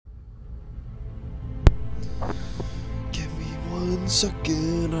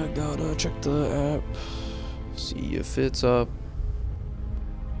second, I gotta check the app. See if it's up.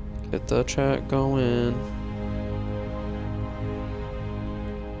 Get the chat going.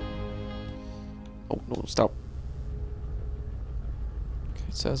 Oh, no, stop. Okay,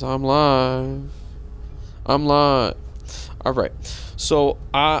 it says I'm live. I'm live. Alright, so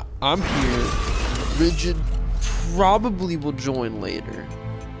I'm here. Rigid probably will join later.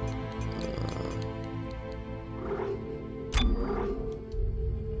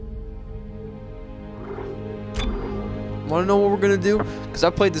 Want to know what we're gonna do? Because I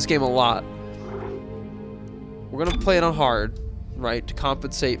played this game a lot. We're gonna play it on hard, right, to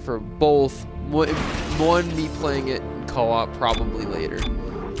compensate for both. One, me playing it in co-op probably later.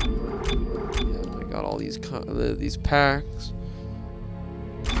 Yeah, I got all these packs.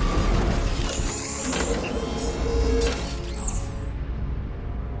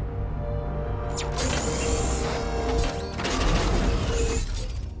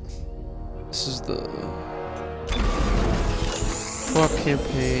 This is the co-op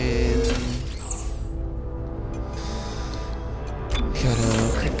campaign.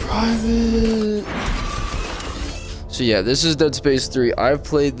 Gotta create private. So yeah, this is Dead Space 3. I've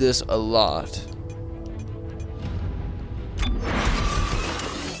played this a lot.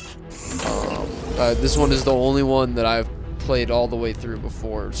 This one is the only one that I've played all the way through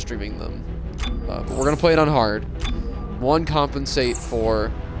before streaming them. But we're gonna play it on hard. One, compensate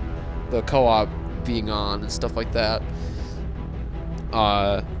for the co-op being on and stuff like that.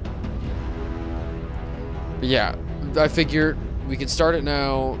 But yeah, I figure we can start it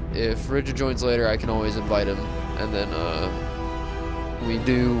now. If Rigid joins later, I can always invite him, and then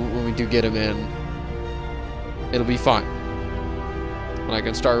when we do get him in, it'll be fine. And I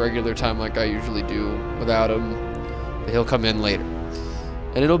can start regular time like I usually do without him. But he'll come in later,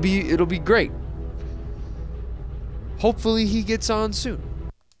 and it'll be great. Hopefully he gets on soon.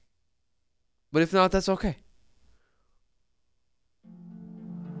 But if not, that's okay.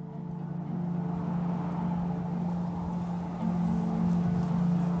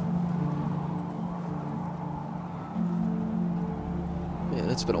 Man,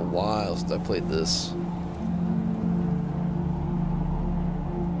 it's been a while since I played this.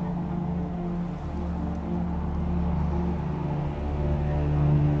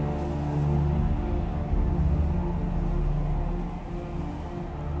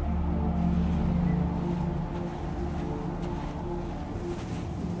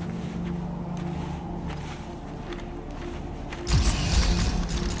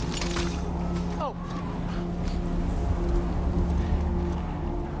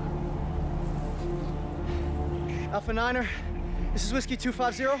 Alpha Niner, this is Whiskey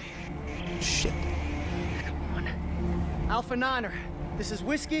 250. Shit. Come on. Alpha Niner, this is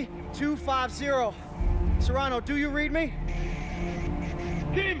Whiskey 250. Serrano, do you read me?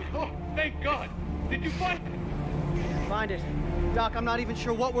 Tim! Oh, thank God! Did you find it? Find it. Doc, I'm not even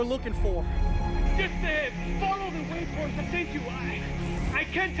sure what we're looking for. Just follow the waypoint that sent you. I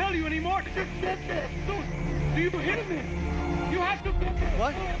can't tell you anymore. Just get there. Do you hear me? You have to get there.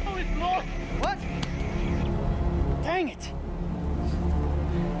 What? Oh, it's lost. What? Dang it!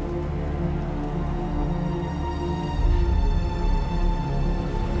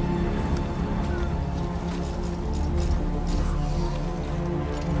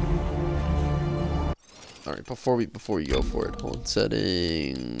 All right, before you go for it, hold on.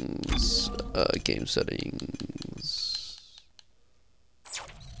 Settings, game settings,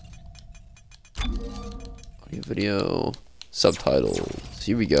 audio, video, subtitles.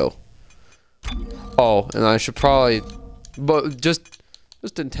 Here we go. Oh, and I should probably, but just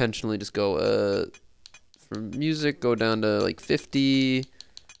intentionally just go, for music, go down to like 50,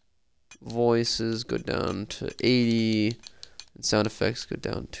 voices, go down to 80, and sound effects, go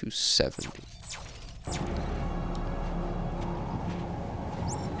down to 70.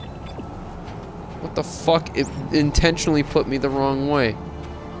 What the fuck? It intentionally put me the wrong way.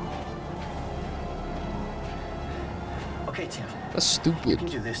 Okay, Tim. That's stupid. You can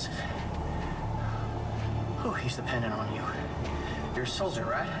do this. Oh, he's dependent on you. You're a soldier,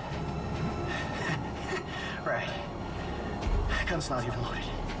 right? Right. Gun's not even loaded.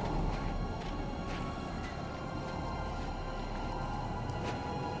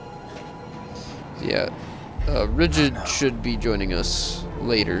 Yeah. Rigid should be joining us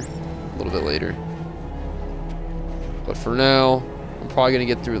later. A little bit later. But for now, I'm probably going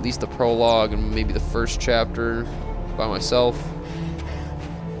to get through at least the prologue and maybe the first chapter by myself.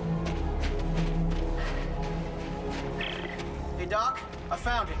 Hey, Doc, I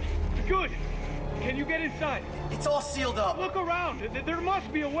found it. Good. Can you get inside? It's all sealed up. Look around. There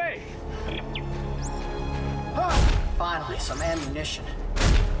must be a way. Finally, some ammunition.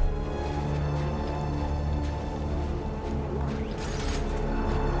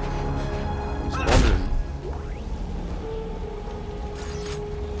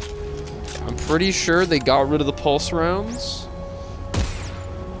 I'm pretty sure they got rid of the pulse rounds.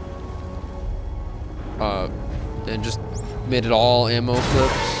 And just made it all ammo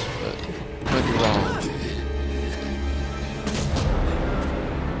clips, but might be wrong.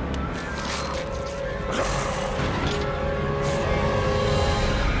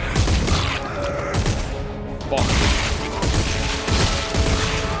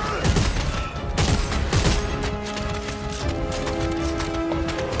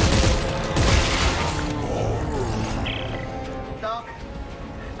 Doc,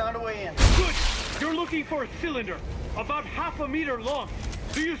 found a way in. Good. You're looking for a cylinder, about half a meter long.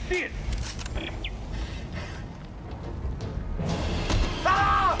 Do you see it?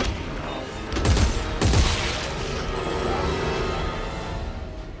 Ah!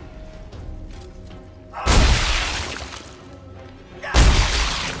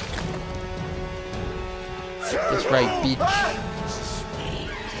 That's right, bitch.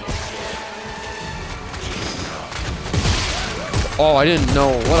 Oh, I didn't know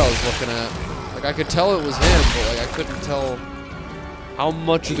what I was looking at. Like, I could tell it was him, but like, I couldn't tell how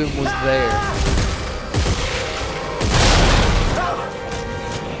much of him was there.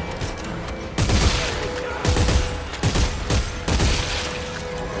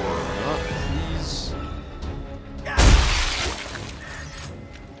 Please.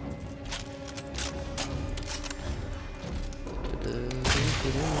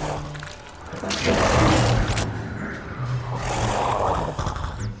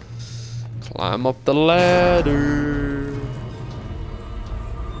 Climb up the ladder.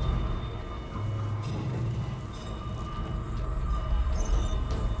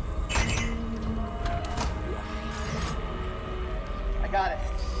 I got it.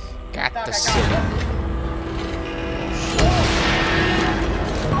 Got Doc, the I got cylinder.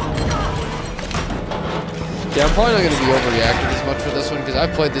 Yeah, I'm probably not going to be overreacting as much for this one because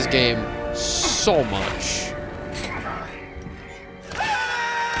I've played this game so much.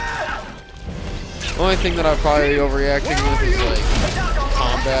 The only thing that I'd probably be overreacting with is like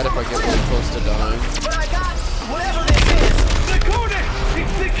combat if I get really close to dying. But I got whatever this is. The codex!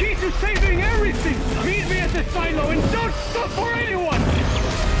 It's the key to saving everything! Meet me at the silo and don't stop for anyone!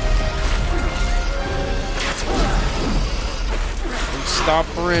 Don't stop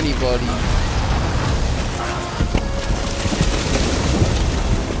for anybody.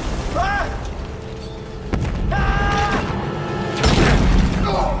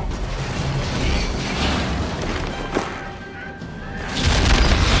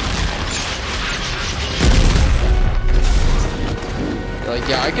 Like,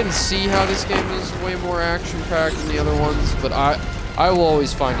 yeah, I can see how this game is way more action-packed than the other ones, but I will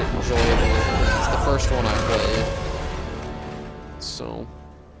always find it enjoyable. It's the first one I played. So,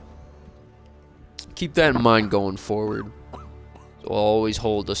 keep that in mind going forward. It will always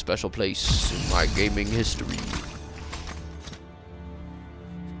hold a special place in my gaming history.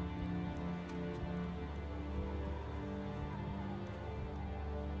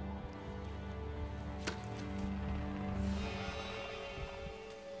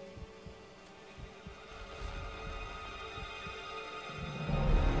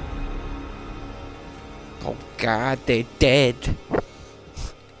 Oh God, they're dead.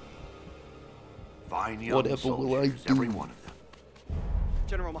 Fine young Whatever will I soldiers, do? every one of them.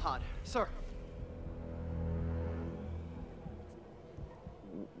 General Mahad, sir.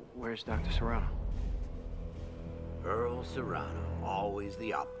 Where's Dr. Serrano? Earl Serrano, always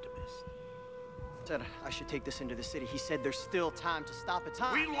the optimist. Said I should take this into the city. He said there's still time to stop it.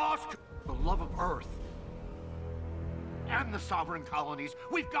 Time. We lost the love of Earth and the sovereign colonies.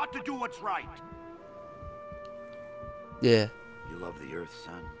 We've got to do what's right. Yeah. You love the Earth,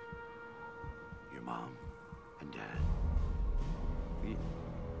 son. Your mom and dad.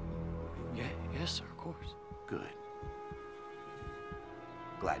 Yeah, yes, sir, of course. Good.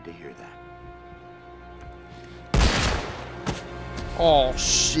 Glad to hear that. Oh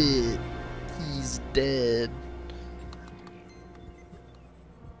shit. He's dead.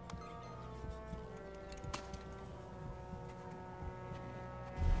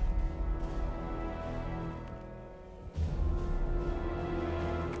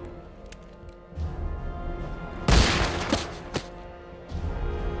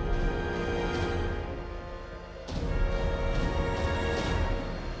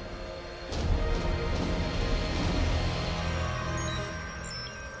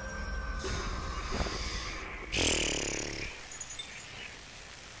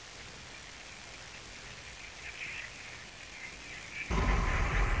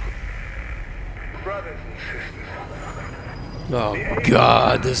 Brothers and sisters. Oh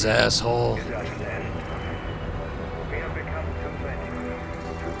God, this asshole. We have become too many, too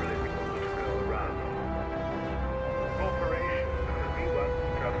little to go around. Corporations will be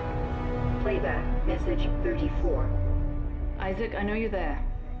what's trusted. Playback, message 34. Isaac, I know you're there.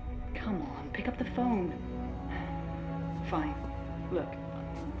 Come on, pick up the phone. Fine. Look,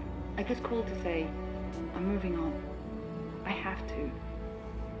 I just called to say I'm moving on. I have to.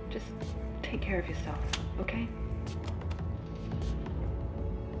 Just take care of yourself, okay?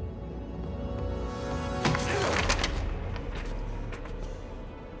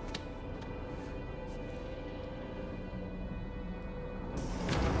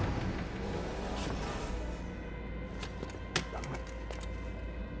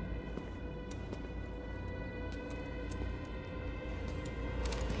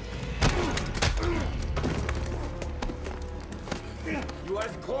 You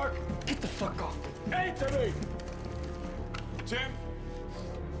Isaac Clarke? Get the fuck off. Answer me! Tim?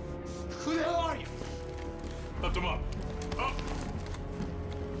 Who the hell are you? Lift him up. Up!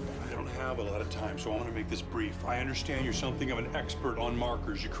 I don't have a lot of time, so I want to make this brief. I understand you're something of an expert on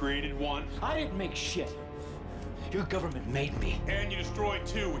markers. You created one. I didn't make shit. Your government made me. And you destroyed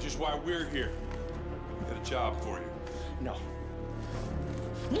two, which is why we're here. Got a job for you. No.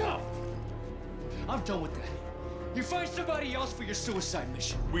 No! I'm done with that. You find somebody else for your suicide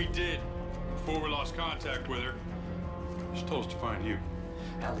mission. We did. Before we lost contact with her. She told us to find you.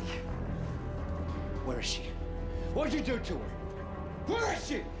 Ellie. Where is she? What'd you do to her? Where is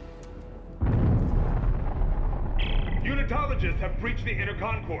she? Unitologists have breached the inner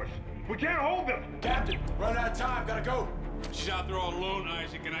concourse. We can't hold them. Captain, run out of time. Gotta go. She's out there all alone,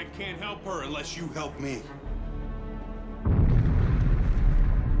 Isaac, and I can't help her unless you help me.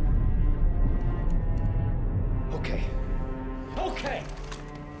 Okay. Okay!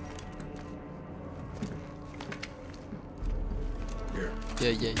 Here.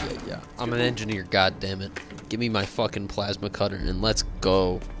 Yeah. I'm an engineer, god damn it. Give me my fucking plasma cutter and let's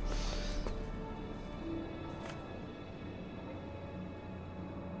go.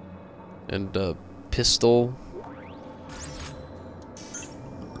 And a pistol.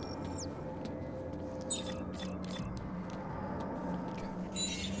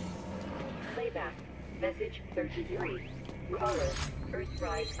 Playback, message 33. Caller,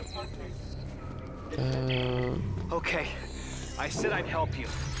 Earthrise apartment. Okay. I said I'd help you.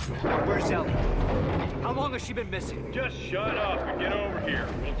 Now, where's Ellie? How long has she been missing? Just shut up and get over here.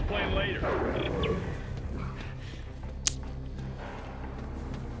 We'll explain later.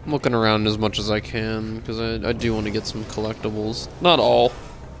 I'm looking around as much as I can because I do want to get some collectibles. Not all.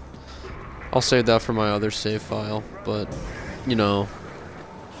 I'll save that for my other save file, but you know.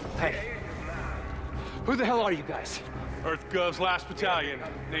 Hey. Who the hell are you guys? Earth Gov's last battalion.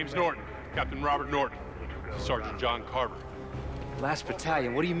 Name's Norton. Captain Robert Norton. Sergeant John Carver. Last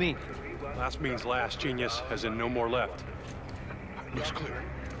battalion, what do you mean? Last means last, genius, as in no more left. Looks clear.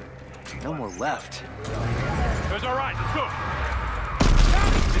 No more left. It's all right, let's go.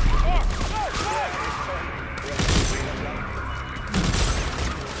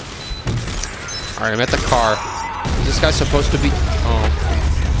 Alright, I'm at the car. Is this guy supposed to be... Oh.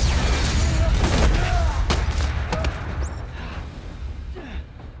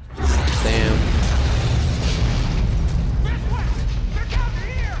 Damn.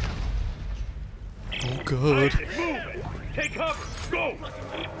 Oh, good. Isaac, move! Take cover! Go!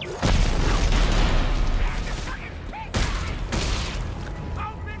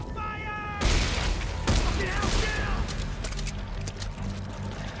 Open fire! Down!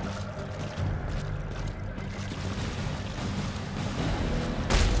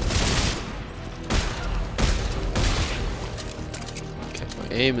 Okay, my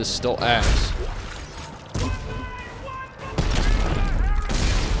aim is still ass.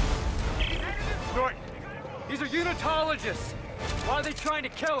 Norton, these are unitologists. Why are they trying to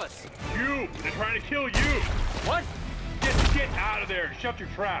kill us? You! They're trying to kill you! What? Get out of there and shut your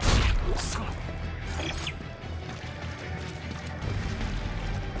trap!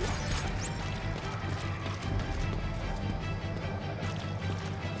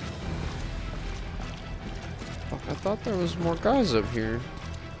 Fuck, I thought there was more guys up here.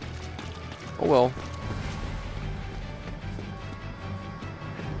 Oh well.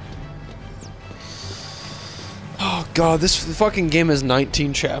 Oh god, this fucking game has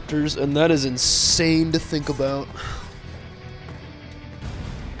 19 chapters, and that is insane to think about.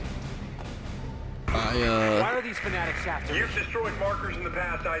 Why are these fanatics after me? You've destroyed markers in the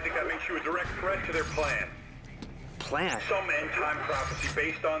past, Isaac. That makes you a direct threat to their plan. Plan? Some end-time prophecy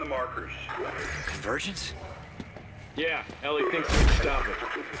based on the markers. Convergence? Yeah, Ellie thinks we can stop it.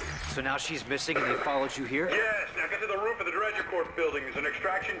 So now she's missing and they followed you here? Yes, now get to the roof of the Dredger Corp building. There's an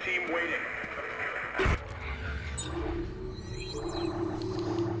extraction team waiting.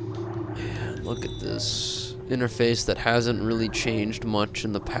 Man, look at this interface that hasn't really changed much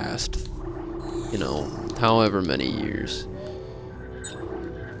in the past, you know, however many years.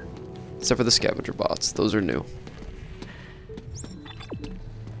 Except for the scavenger bots. Those are new.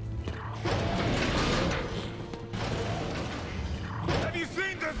 Have you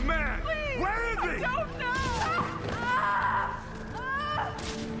seen this man? Please, Where is he? I don't know.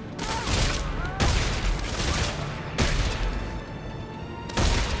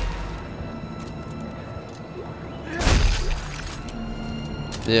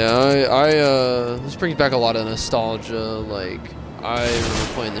 Yeah, this brings back a lot of nostalgia. Like, I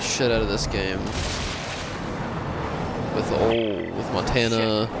remember playing the shit out of this game with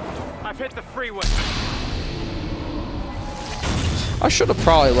Montana. I've hit the freeway. I should have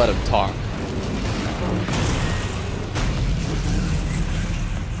probably let him talk.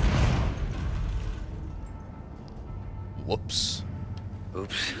 Whoops.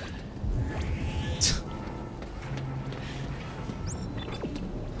 Oops.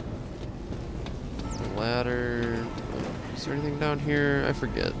 Ladder. Is there anything down here? I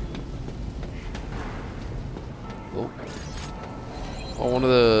forget. Oh. Oh, one of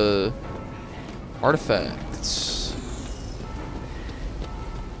the artifacts.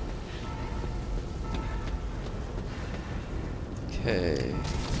 Okay.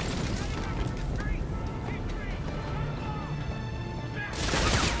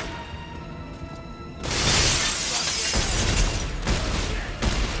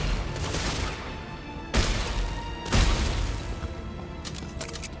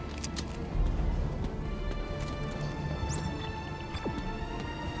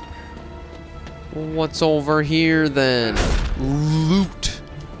 What's over here then? Loot.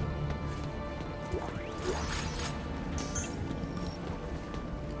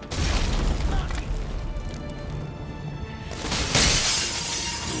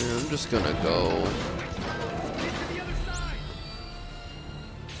 Yeah, I'm just gonna go.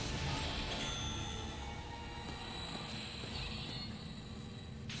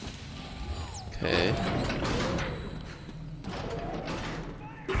 Okay.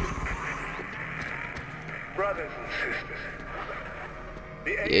 Brothers and sisters,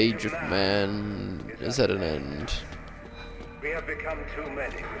 The age of man is at an end. We have become too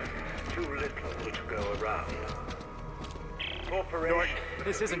many, with too little to go around. Corporations.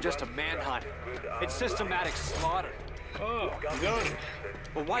 This isn't just a manhunt. It's systematic slaughter. Oh, notice.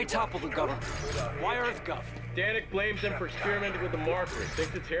 Well, why topple the government? Why EarthGov? Danik blames them for experimenting with the markers.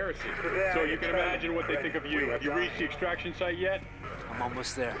 Thinks it's heresy. So you can imagine what they think of you. Have you reached the extraction site yet? I'm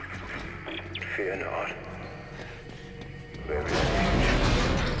almost there. Fear not. There is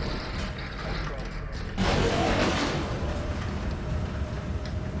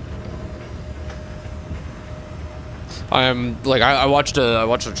I watched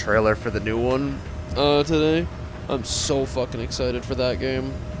a trailer for the new one today. I'm so fucking excited for that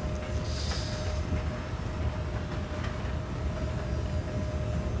game.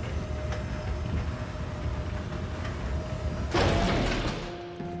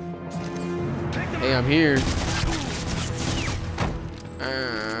 Hey, I'm here.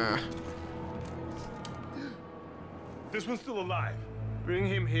 This one's still alive. Bring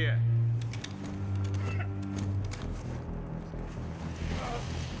him here.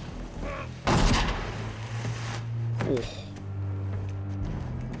 Oh.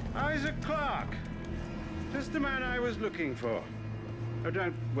 Isaac Clarke. Just the man I was looking for. Oh,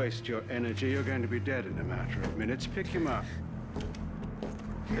 don't waste your energy. You're going to be dead in a matter of minutes. Pick him up.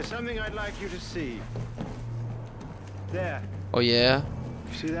 There's something I'd like you to see. There. Oh yeah?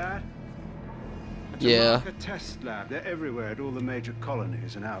 You see that? It's Yeah. a marker test lab. They're everywhere at all the major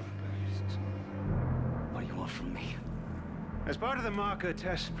colonies and outposts. What do you want from me? As part of the marker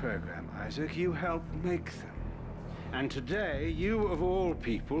test program, Isaac, you helped make them. And today, you of all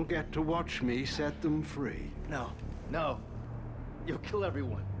people get to watch me set them free. No, no. You'll kill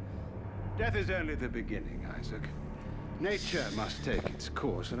everyone. Death is only the beginning, Isaac. Nature must take its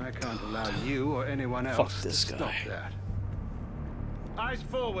course, and I can't allow you or anyone else Fuck this to guy. stop that. Eyes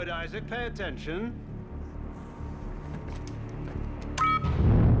forward, Isaac. Pay attention.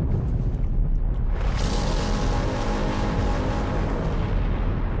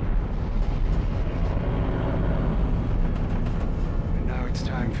 And now it's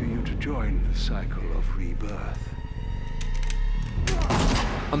time for you to join the cycle of rebirth.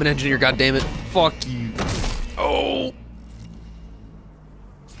 I'm an engineer, goddammit. Fuck you. Oh.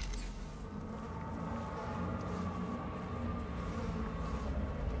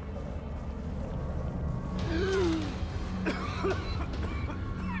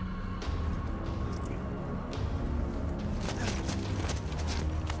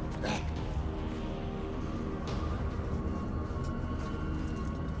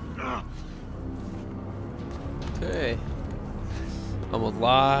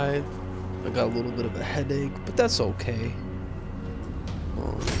 alive. I got a little bit of a headache, but that's okay.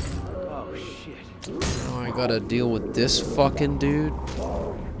 Oh shit. Now I gotta deal with this fucking dude.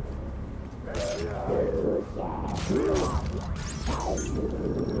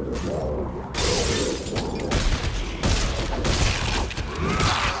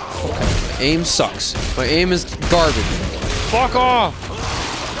 Okay, aim sucks. My aim is garbage. Fuck off!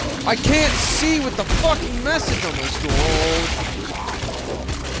 I can't see what the fucking message on this door.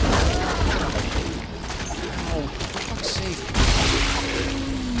 Oh, for fuck's sake.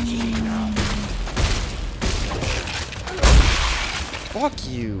 Fuck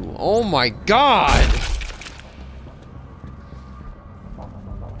you. Oh my god!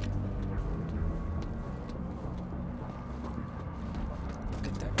 Look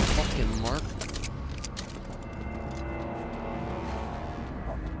at that fucking mark.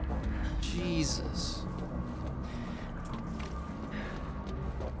 Jesus.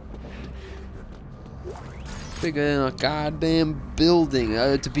 Bigger than a goddamn building.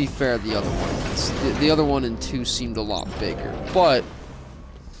 To be fair, the other one, the other one in 2 seemed a lot bigger, but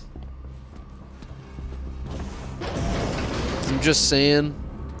I'm just saying,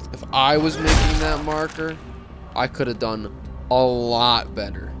 if I was making that marker, I could have done a lot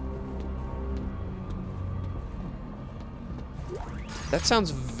better. That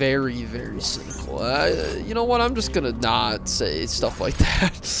sounds very, very cynical. You know what? I'm just gonna not say stuff like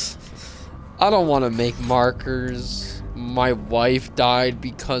that. I don't want to make markers. My wife died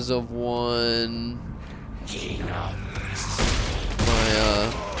because of one.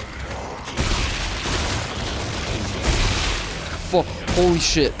 Holy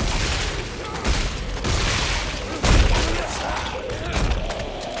shit.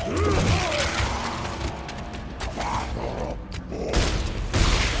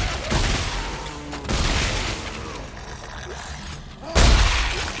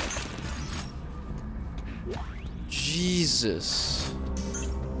 Jesus.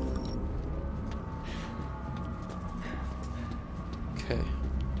 Okay.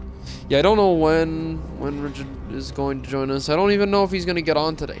 Yeah, I don't know when Richard is going to join us. I don't even know if he's gonna get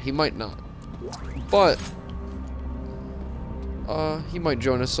on today. He might not. But he might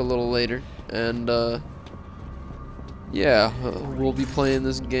join us a little later. And yeah, we'll be playing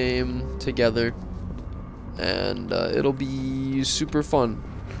this game together. And it'll be super fun.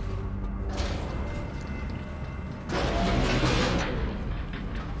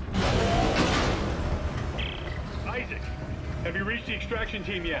 Have you reached the extraction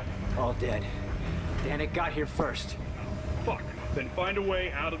team yet? All dead. Danik got here first. Fuck. Then find a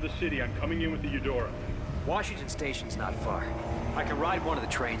way out of the city. I'm coming in with the Eudora. Washington Station's not far. I can ride one of the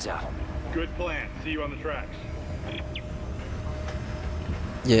trains out. Good plan. See you on the tracks.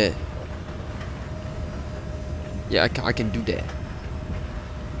 Yeah. Yeah, I can do that.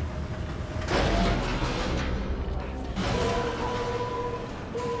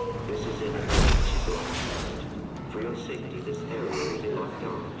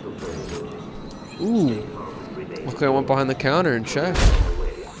 Ooh. Okay, I went behind the counter and checked.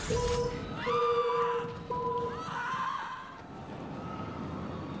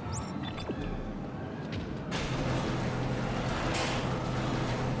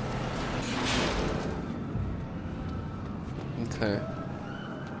 Okay.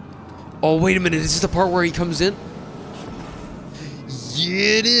 Oh, wait a minute. Is this the part where he comes in?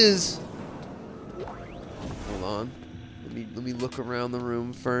 Yeah, it is. Hold on. Let me look around the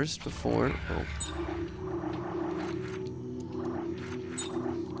room first before. Oh.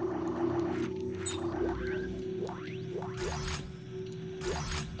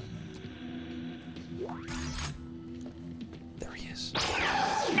 There he is.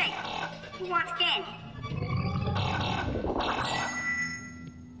 Hey, who wants candy?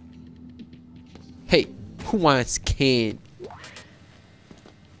 Hey, who wants candy?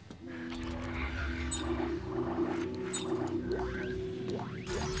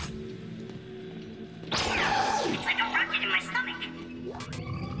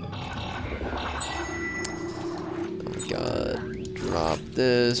 Drop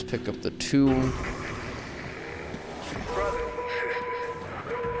this, pick up the 2.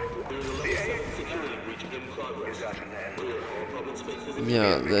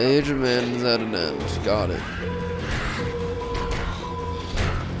 Yeah, the age of man is at an end. Got it.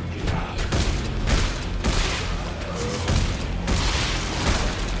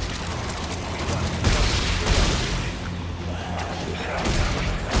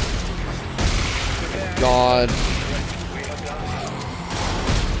 God.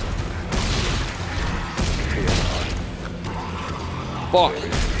 Fuck.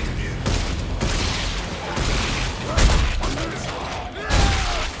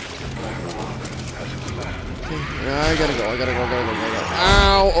 I gotta go.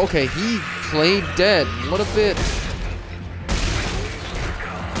 Ow! Okay, he played dead. What a bitch.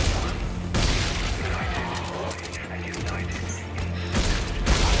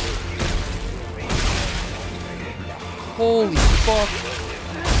 Holy fuck.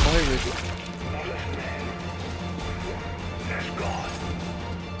 Oh, hey, Richard.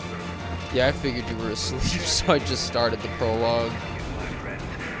 Yeah, I figured you were asleep, so I just started the prologue.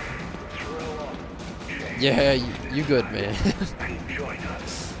 Yeah, you good, man.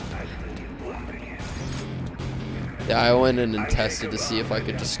 Yeah, I went in and tested to see if I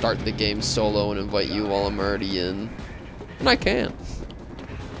could just start the game solo and invite you while I'm already in. And I can.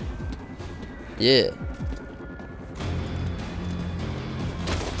 Yeah.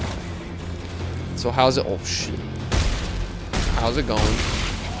 So how's it? Oh shit. How's it going?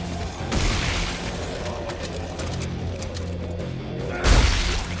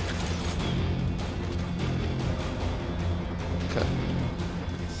 Okay.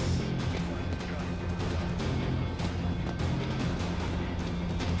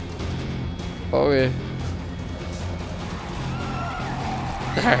 Okay.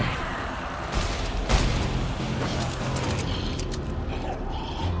 Alright.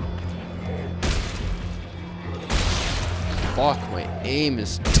 Fuck, my aim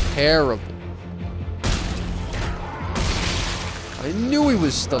is terrible. I knew he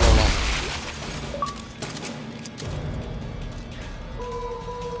was still alive.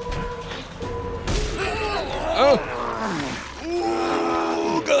 Oh!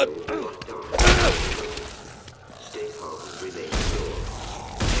 Oh, God.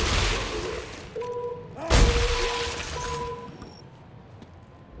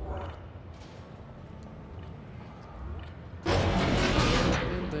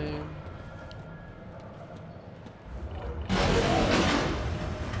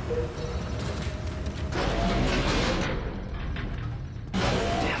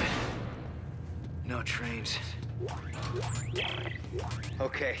 Trains.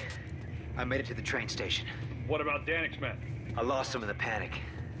 Okay, I made it to the train station. What about Danik's men? I lost some in the panic.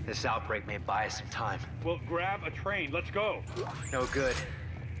 This outbreak may buy us some time. Well, grab a train. Let's go. No good.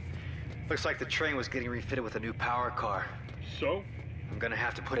 Looks like the train was getting refitted with a new power car. So? I'm gonna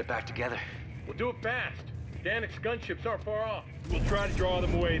have to put it back together. We'll do it fast. Danik's gunships aren't far off. We'll try to draw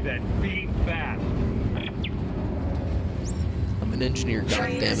them away then. Be fast. I'm an engineer,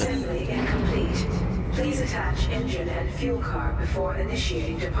 goddammit. Assembly incomplete. Please attach engine and fuel car before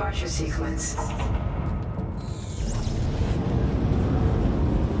initiating departure sequence.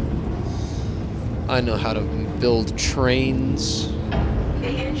 I know how to build trains. The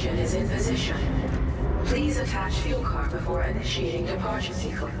engine is in position. Please attach fuel car before initiating departure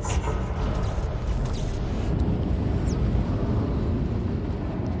sequence.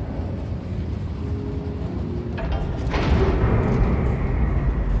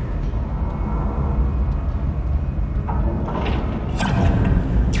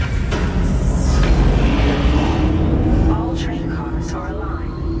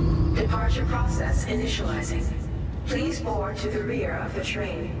 Initializing. Please board to the rear of the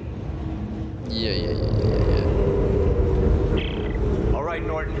train. Yeah. All right,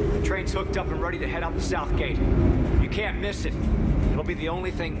 Norton. The train's hooked up and ready to head out the south gate. You can't miss it. It'll be the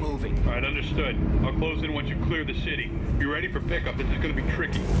only thing moving. All right, understood. I'll close in once you clear the city. Be ready for pickup. This is going to be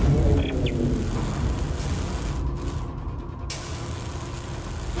tricky.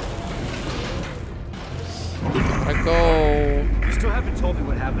 I go. You still haven't told me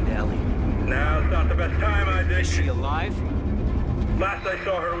what happened to Ellie. Now's not the best time, Isaac. Is she alive? Last I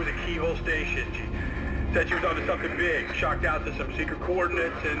saw her was at Keyhole Station. She said she was onto something big, shocked out to some secret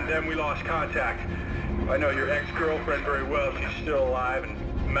coordinates, and then we lost contact. I know your ex-girlfriend very well. She's still alive and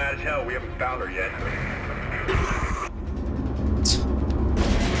mad as hell. We haven't found her yet.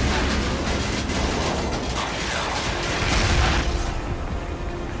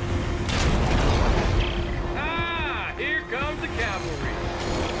 Here comes the cavalry.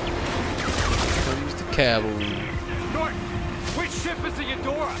 Cavalry. Norton, which ship is the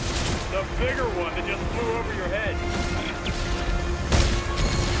Eudora? The bigger one that just flew over your head.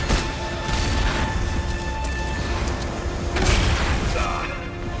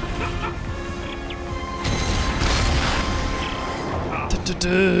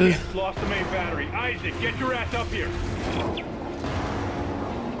 Lost the main battery. Isaac, get your ass up here.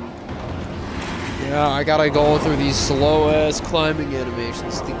 Yeah, I gotta go through these slow-ass climbing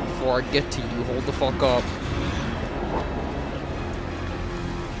animations before I get to you. Hold the fuck up.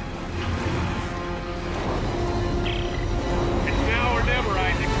 It's now or never,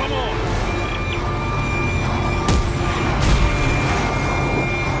 Isaac. Come on.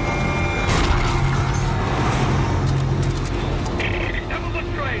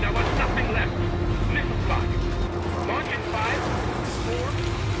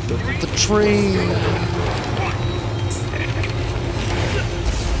 train.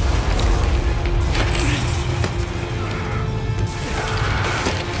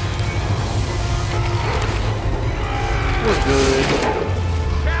 We're good.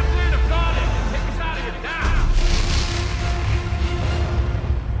 Captain, I've got it. Take us out of here now.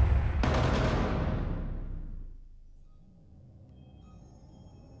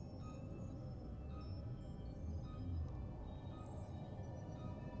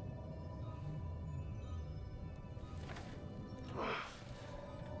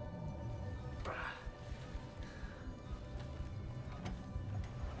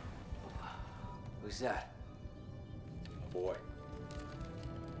 Who's that? A boy.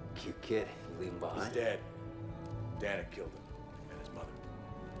 Cute kid. You leave him behind? He's dead. Dana killed him. And his mother.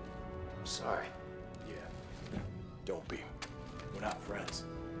 I'm sorry. Yeah. Don't be. We're not friends.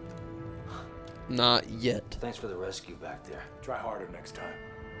 Not yet. Thanks for the rescue back there. Try harder next time.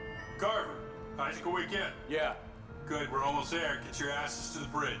 Carver, Isaac, awake yet? Yeah. Good, we're almost there. Get your asses to the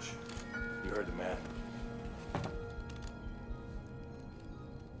bridge. You heard the man.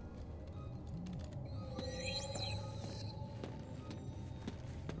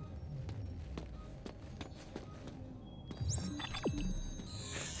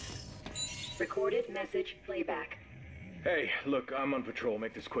 Recorded message playback. Hey, look, I'm on patrol.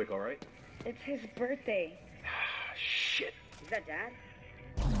 Make this quick, all right? It's his birthday. Shit. Is that Dad?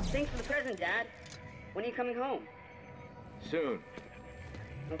 Thanks for the present, Dad. When are you coming home? Soon.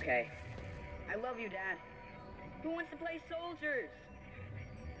 Okay. I love you, Dad. Who wants to play soldiers?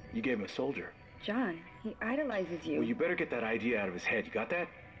 You gave him a soldier. John, he idolizes you. Well, you better get that idea out of his head. You got that?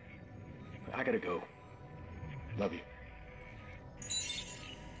 I gotta go. Love you.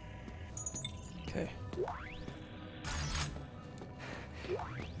 Okay.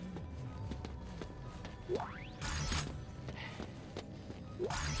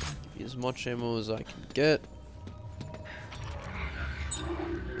 As much ammo as I can get.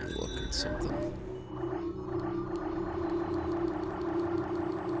 Look at something.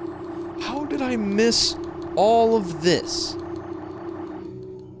 How did I miss all of this?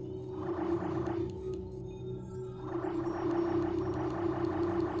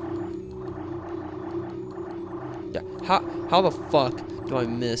 Yeah, how the fuck do I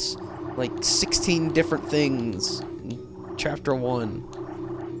miss like 16 different things in chapter 1?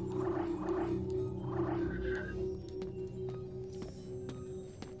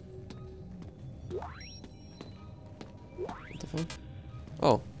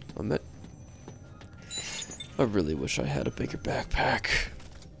 Oh, I really wish I had a bigger backpack.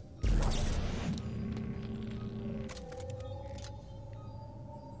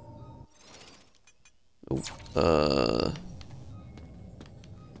 Oh,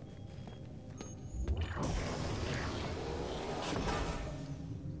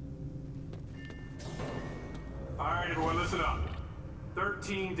 Alright, everyone, listen up.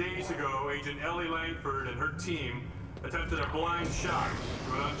 13 days ago, Agent Ellie Langford and her team attempted a blind shot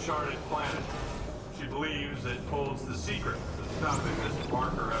to an uncharted planet. She believes it holds the secret to stopping this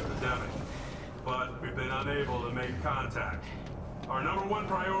marker epidemic. But we've been unable to make contact. Our number one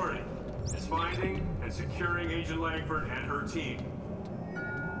priority is finding and securing Agent Langford and her team.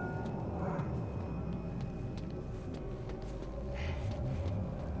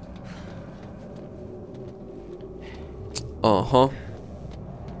 uh-huh.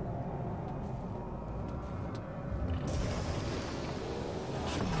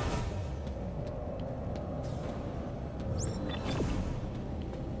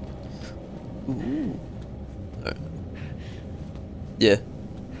 Ooh. Yeah.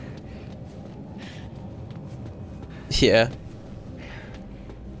 Yeah.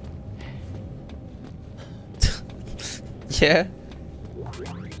 Yeah.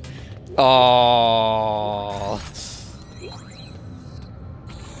 Oh.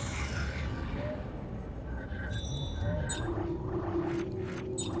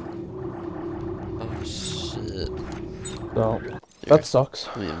 Oh shit. No. That sucks.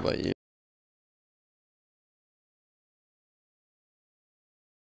 Let me invite you.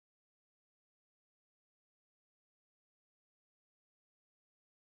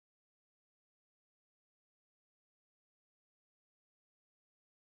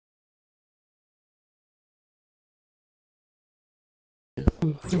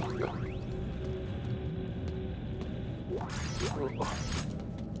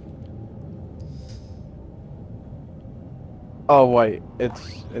 Oh wait,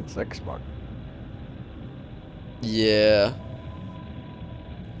 it's Xbox. Yeah.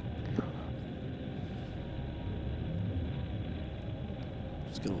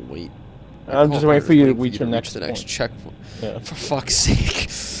 Just gonna wait. I'm just waiting for you to reach the next checkpoint. Yeah. For fuck's sake.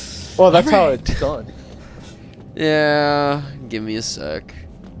 Well, that's how it's done. Yeah, give me a sec.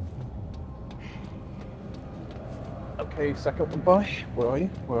 Okay, second one, boy. Where are you?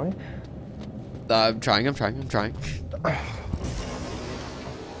 Where are you? I'm trying. I'm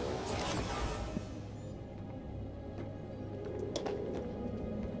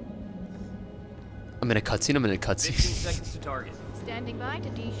in a cutscene. 15 seconds to target. Standing by to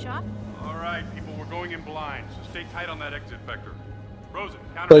D-shot. All right, people, we're going in blind, so stay tight on that exit vector. Rosen,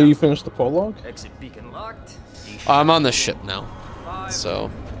 So counter. you finished the prologue? Exit beacon locked. I'm on the ship now, 5, so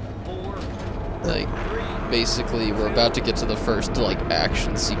 4, like basically we're about to get to the first like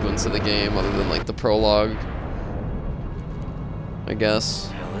action sequence of the game, other than like the prologue, I guess.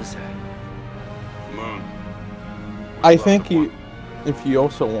 What the hell is that? Moon. I think you, if you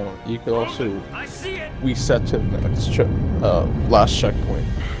also want, you could also I see it. reset to the next last checkpoint.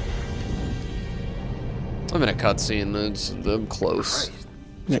 I'm in a cutscene. I'm close.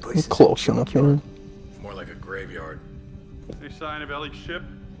 Yeah, close enough. Yeah. More like a graveyard. Any sign of Ellie's ship?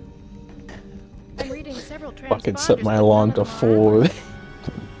 I'm reading several Fucking set my alarm to 4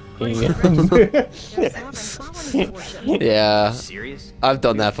 a.m. Yeah, Serious? I've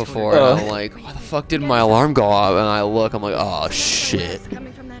done that before. And I'm like, why the fuck didn't my alarm go off? And I look, I'm like, oh shit.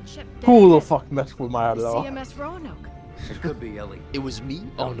 Who the fuck messed with my alarm? CMS Roanoke. It could be Ellie. It was me?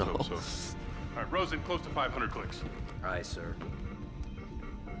 Oh no. All right, Rosen, close to 500 clicks. Aye, sir.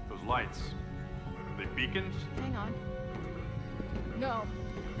 Those lights, are they beacons? Hang on. No.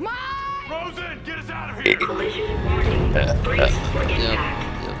 Rosen, get us out of here!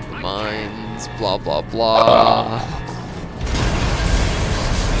 Yep, mines, blah blah blah.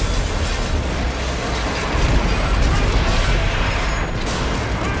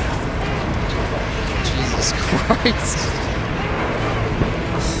 Jesus Christ.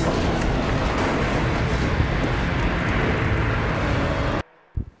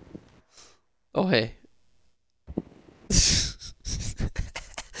 Oh hey.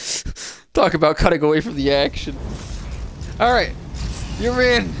 Talk about cutting away from the action. Alright, you're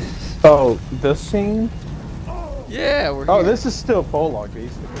in. Oh, this scene? Yeah, we're Oh, here. this is still prologue,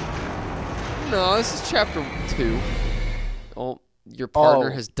 basically. No, this is chapter 2. Oh, your partner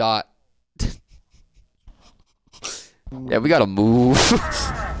has died. Yeah, we gotta move.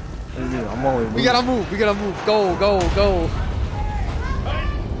 We gotta move. Go, go, go.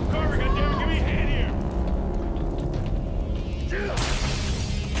 Carver, goddammit, give me a hand here!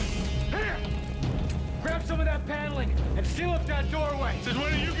 Here! Grab some of that paneling and seal up that doorway. Since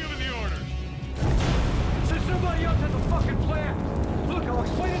when are you giving the orders? Since somebody else has a fucking plan. Look, I'll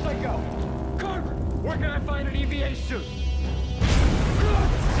explain as I go. Carver, where can I find an EVA suit?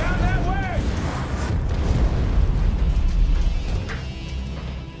 Down that way!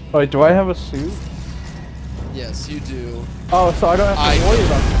 Wait, do I have a suit? Yes, you do. Oh, so I don't have to worry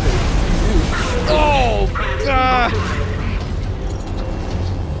about the suit. Oh, God.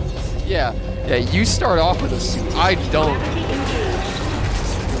 Yeah, you start off with a suit. I don't.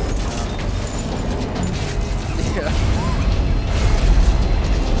 Yeah.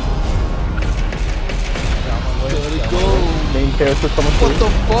 Let it go. Main character coming What the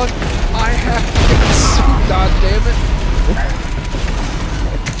fuck? I have to get the suit, god damn it.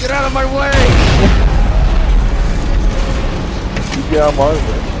 Get out of my way! You get out of my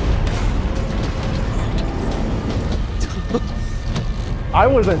way. I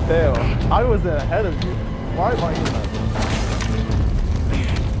wasn't there. I was ahead of you. Why am I in that?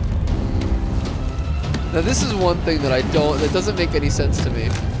 Now this is one thing that that doesn't make any sense to me.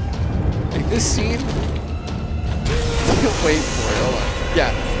 Like this scene. Wait for it, hold on.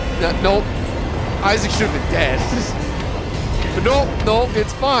 Yeah. Nope. Isaac should have been dead. But nope,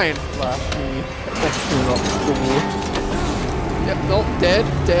 it's fine. Yep, nope, dead,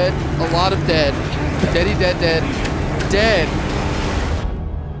 a lot of dead. Dead.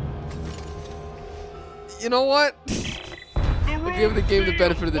 You know what? If you the game the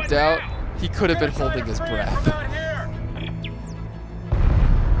benefit of the doubt, he could have been holding his breath.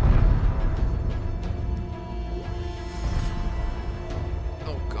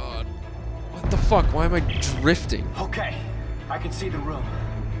 Oh God. What the fuck? Why am I drifting? Okay, I can see the room.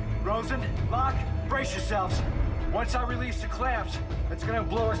 Rosen, Locke, brace yourselves. Once I release the clamps, it's gonna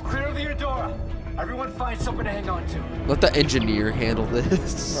blow us clear of the Eudora. Everyone find something to hang on to. Let the engineer handle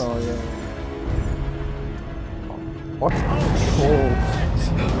this. Oh yeah. What?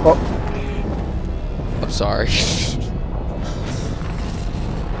 Oh. I'm sorry.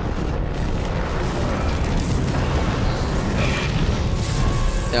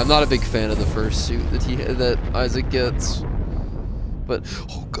 Yeah, I'm not a big fan of the first suit that Isaac gets. But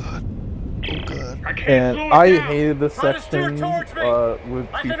oh God. And I hated the section with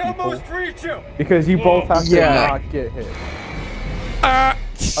two people because you both have to not get hit.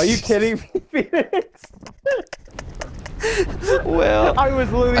 Are you kidding me, Phoenix? Well, I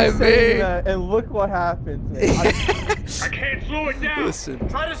was literally saying that, and look what happens. Man. I can't slow it down. Listen.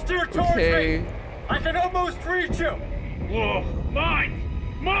 Try to steer towards me. I can almost reach you. Whoa, mine!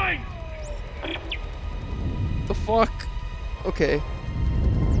 Mine! The fuck? Okay.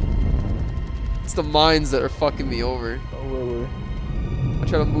 It's the mines that are fucking me over. Oh, really? I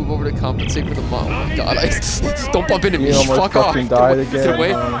try to move over to compensate for the mine. Oh my god, don't bump into me. You almost Fuck off. fucking died again. Get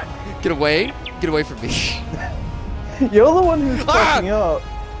away. Get away. Get away from me. You're the one who's fucking up.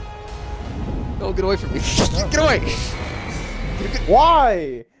 No, get away from me. Get away.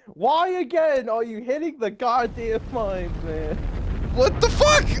 Why? Why again are you hitting the goddamn mines, man? What the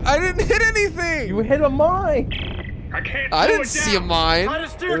fuck? I didn't hit anything. You hit a mine. I didn't see a mine.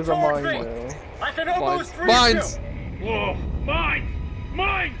 There's a mine there. I can almost reach Mines. you. Whoa, mine!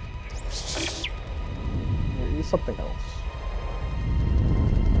 Mine! Use something else.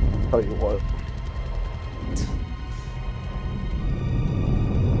 Tell you what.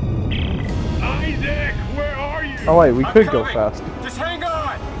 Isaac, where are you? Oh wait, we could go fast. Just hang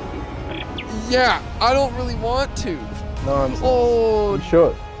on. Yeah, I don't really want to. Nonsense. Oh, you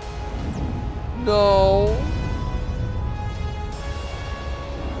should. No.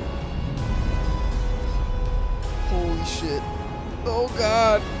 Holy shit. Oh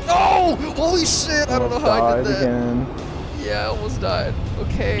god. Oh! Holy shit! I don't know how I did that. Again. Yeah, I almost died.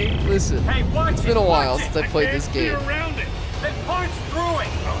 Okay, listen. Hey, watch it's been a while since I played this game. Around it. Then punch through it.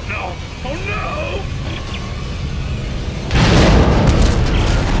 Oh no! Oh no!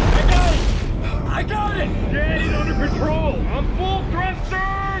 I got it! Get it under control! I'm full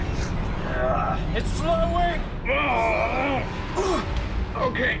thrusters! It's slowing!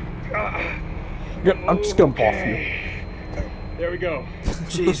 Okay. I'm just gonna boss you. There we go.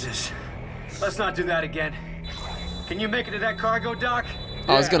 Jesus. Let's not do that again. Can you make it to that cargo dock?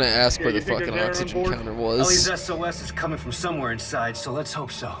 I was gonna ask where the fucking oxygen counter was. Ellie's SOS is coming from somewhere inside, so let's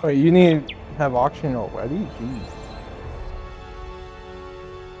hope so. Wait, you need to have oxygen already? Jeez.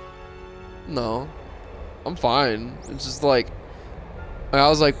 No. I'm fine. It's just like... I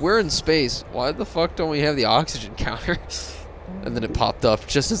was like, we're in space. Why the fuck don't we have the oxygen counter? And then it popped up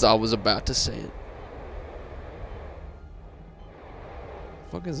just as I was about to say it.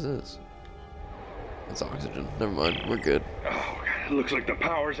 The fuck is this? It's oxygen. Never mind. We're good. Oh, God, it looks like the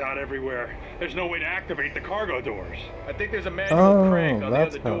power's out everywhere. There's no way to activate the cargo doors. I think there's a manual crank on the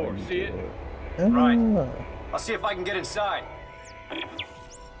other door. See it? Right. I'll see if I can get inside.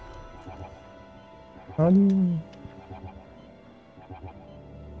 How do you...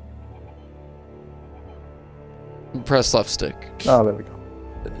 Press left stick. Oh, there we go.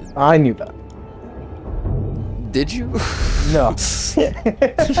 I knew that. Did you? No.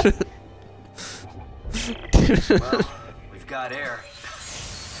 Well, we've got air.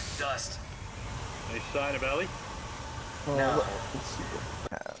 Dust. Any sign of Ellie? No. Let's see what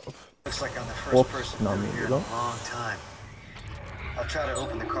we have. Looks like I'm the first person through here in a ago. long time. I'll try to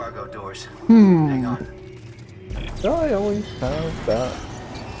open the cargo doors. Hmm. Hang on. I always have that.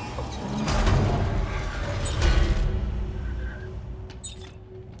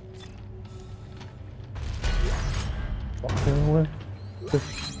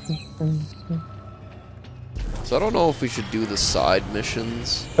 So I don't know if we should do the side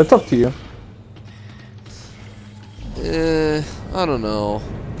missions. It's up to you. I don't know.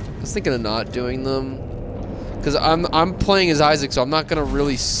 I was thinking of not doing them. Cause I'm playing as Isaac, so I'm not gonna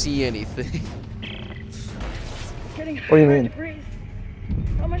really see anything. What do you mean?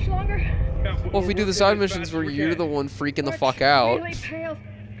 How much longer? Well, if we do the side missions where you're the one freaking the fuck out. Really pale.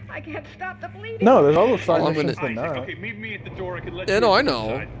 I can't stop the bleeding. No, there's all those side Well, missions than that. Okay, meet me at the door. I can let Yeah, you no, I in know.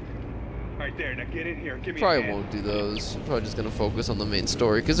 inside. Right there, now get in here. Give me a Probably hand. won't do those. I'm probably just gonna focus on the main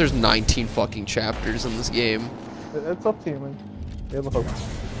story because there's 19 fucking chapters in this game. It's up to you, man. You have a hope.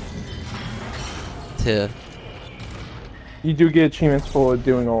 Yeah. You do get achievements for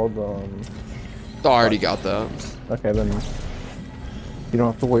doing all the. I already got that. Okay, then you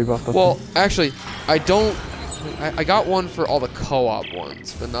don't have to worry about that. Well, actually, I don't. I got one for all the co-op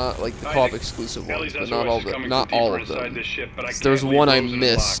ones, but not like the co-op exclusive ones, but not all of them. Not all of them. So there's one I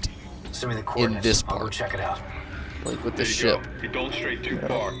missed in this part. Check it out. Like with the There you ship. go. You don't stray too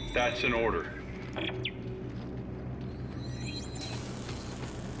far. That's an order.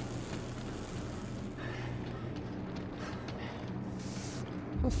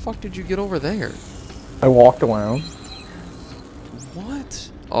 How the fuck did you get over there? I walked around. What?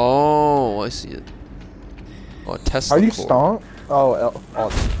 Oh, I see it. Oh, Tesla How do you core. stomp? Oh,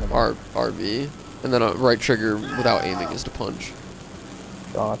 RB. And then a right trigger without aiming is to punch.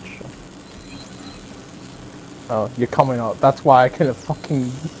 Gotcha. Oh, you're coming up. That's why I couldn't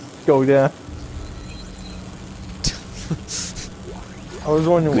fucking go there. I was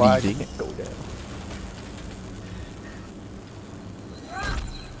wondering why I can't go there.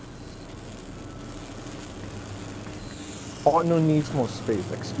 Partner needs more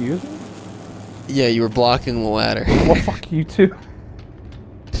space. Excuse me? Yeah, you were blocking the ladder. Well, fuck you too.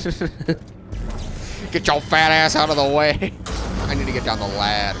 Get your fat ass out of the way. I need to get down the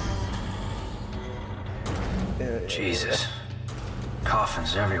ladder. Jesus.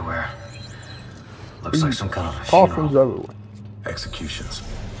 Coffins everywhere. Looks like some kind of a Coffins funeral. everywhere. Executions.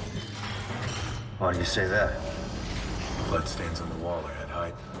 Why do you say that? Bloodstains on the wall are at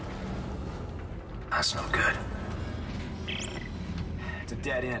height. That's no good. It's a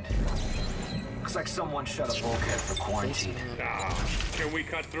dead end. Looks like someone shut a bulkhead for quarantine. Can we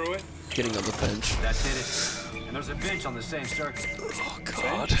cut through it? Getting on the bench. That did it. And there's a bench on the same circuit. Oh,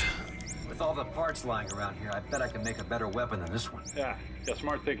 God. With all the parts lying around here, I bet I can make a better weapon than this one. Yeah,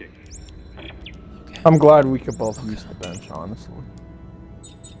 smart thinking. I'm glad we could both use the bench, honestly.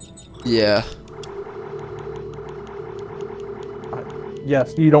 Yeah.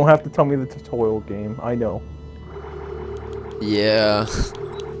 Yes, you don't have to tell me the tutorial game. I know. Yeah.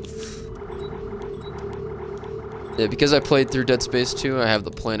 Yeah, because I played through Dead Space 2, I have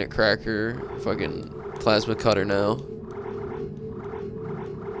the Planet Cracker fucking plasma cutter now.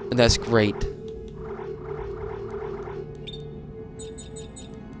 And that's great.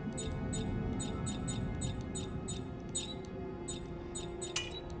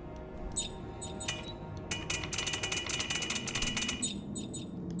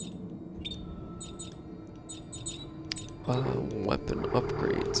 Weapon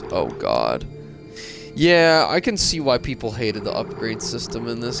upgrades. Oh god. Yeah, I can see why people hated the upgrade system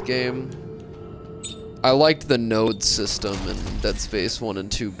in this game. I liked the node system in Dead Space 1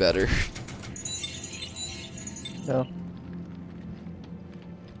 and 2 better. Yeah.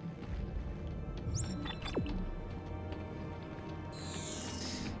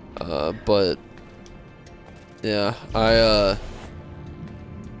 But yeah, I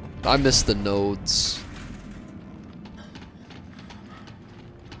miss the nodes.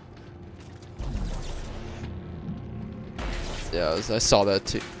 Yeah, I saw that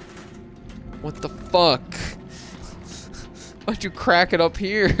too. What the fuck? Why'd you crack it up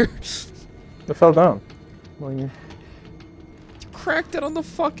here? It fell down. Well, you cracked it on the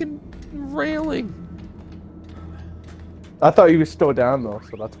fucking railing. I thought you were still down though,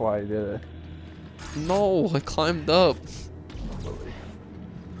 so that's why I did it. No, I climbed up.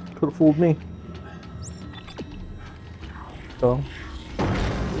 Could've fooled me. So.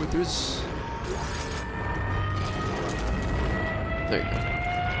 Oh, there's... There you go.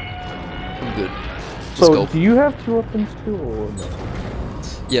 I'm good. Let's So, go. do you have two weapons too, or no?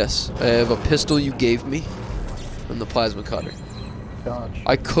 Yes, I have a pistol you gave me, and the plasma cutter. Gotcha.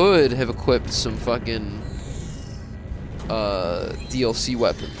 I could have equipped some fucking DLC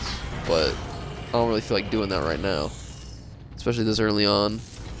weapons, but I don't really feel like doing that right now. Especially this early on.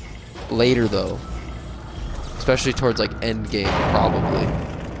 Later though. Especially towards like end game, probably.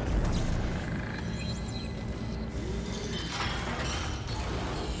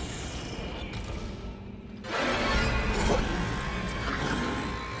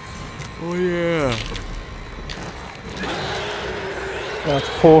 Oh yeah. That's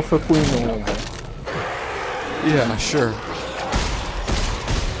perfectly normal. Yeah, sure.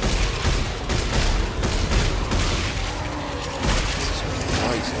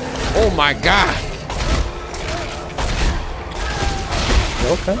 Oh my god!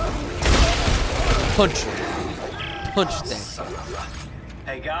 Okay. Punch. Punch that.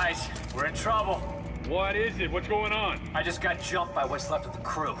 Hey guys, we're in trouble. What is it? What's going on? I just got jumped by what's left of the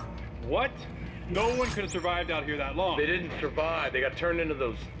crew. What? No one could have survived out here that long. They didn't survive. They got turned into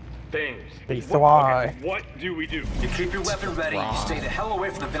those things. They fly. Okay, what do we do? You keep your weapon ready. You stay the hell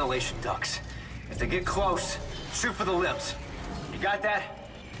away from the ventilation ducts. If they get close, shoot for the limbs. You got that?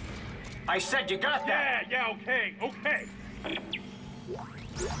 I said you got that. Yeah, okay.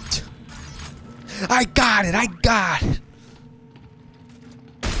 I got it! I got it!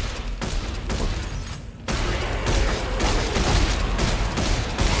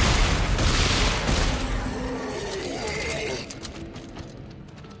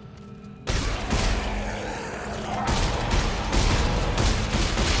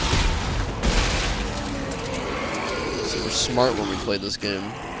 So we're smart when we play this game.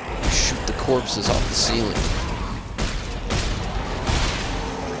 We shoot the corpses off the ceiling.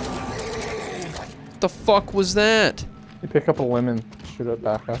 What the fuck was that? You pick up a lemon, shoot it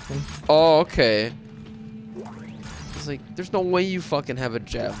back at them. Oh, okay. It's like, there's no way you fucking have a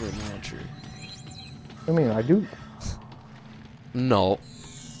javelin launcher. I mean, I do. No.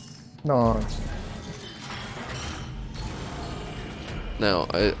 No. Now,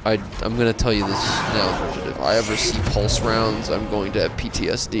 I'm gonna tell you this now, Bridget. If I ever see pulse rounds, I'm going to have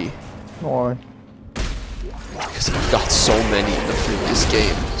PTSD. Why? Because I've got so many in the previous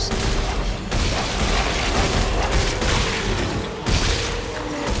games.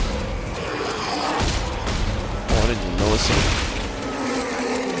 Oh, I didn't even notice it.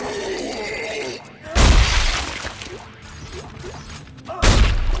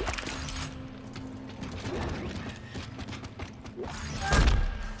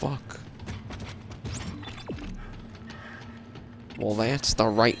 Fuck. Well, that's the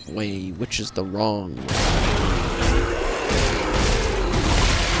right way, which is the wrong way.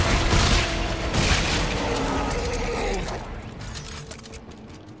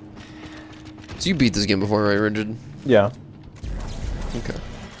 So you beat this game before, right, Rigid? Yeah. Okay.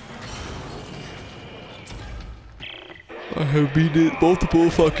 I have beat it multiple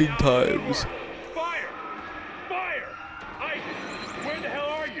fucking times. Fire! Fire! Isaac, where the hell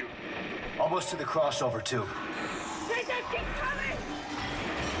are you? Almost to the crossover, too. They just keep coming!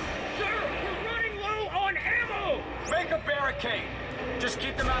 Sir, we're running low on ammo! Make a barricade! Just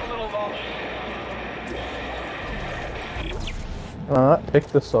keep them out a little longer. Pick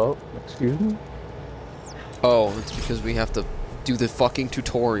this up. Excuse me? Oh, it's because we have to do the fucking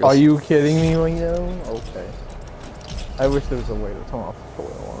tutorial. Are you kidding me right now? Okay. I wish there was a way to turn off the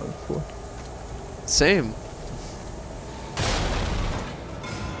way I wanted to. Same.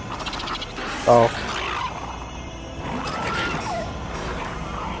 Oh.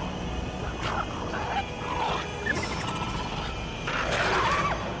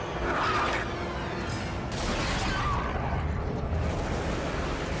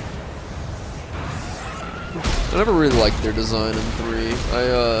 I never really liked their design in 3.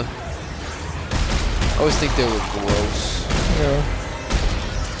 I always think they were gross. Yeah.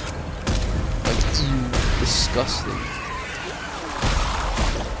 Like, ew, disgusting.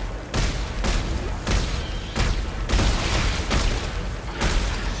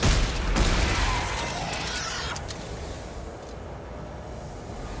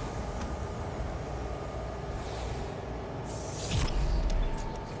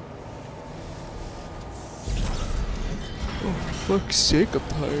 Oh, for fuck's sake, I'm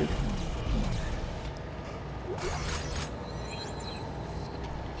tired.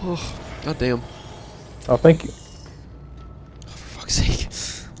 Oh, goddamn. Oh, thank you. Oh, for fuck's sake.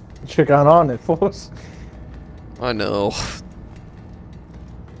 You should've gone on it for us. I know.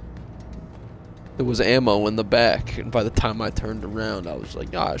 There was ammo in the back, and by the time I turned around, I was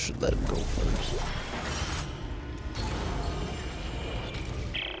like, I should let him go first.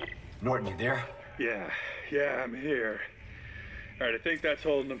 Norton, you there? Yeah, I'm here. Alright, I think that's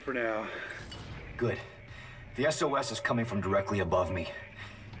holding them for now. Good. The SOS is coming from directly above me.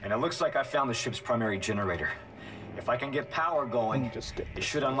 And it looks like I found the ship's primary generator. If I can get power going, it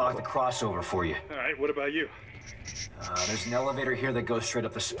should unlock the crossover for you. Alright, what about you? There's an elevator here that goes straight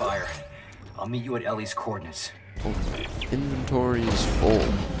up the spire. I'll meet you at Ellie's coordinates. Oh, inventory is full.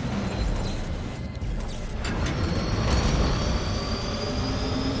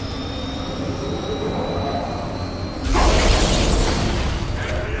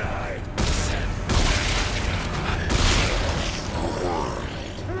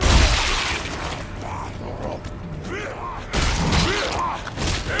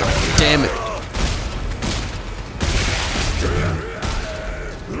 Damn it.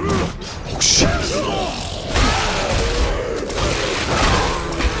 Oh shit.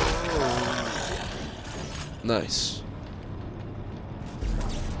 Nice.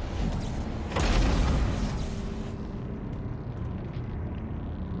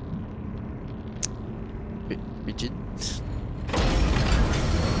 Richard.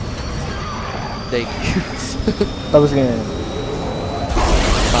 Thank you. I was gonna.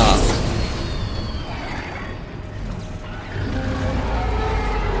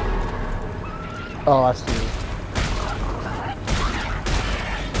 Oh, I see.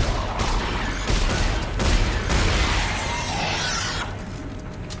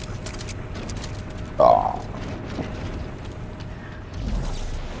 Oh.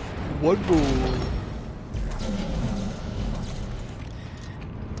 One more.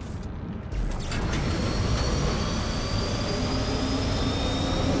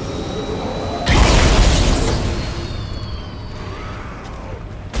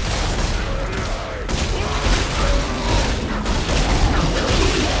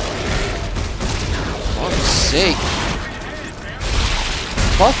 Sake.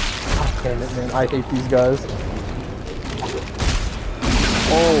 What? God damn it, man. I hate these guys.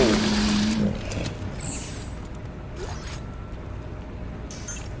 Oh.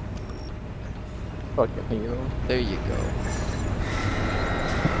 Fucking hero. There you go.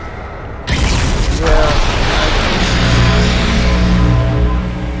 Yeah.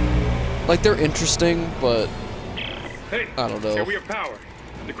 Like, they're interesting, but Hey, I don't know. Here we have power.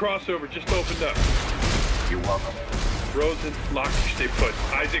 The crossover just opened up. You're welcome. Rosen, Locke, stay put.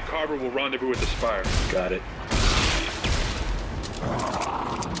 Isaac Carver will rendezvous with the Spire. Got it.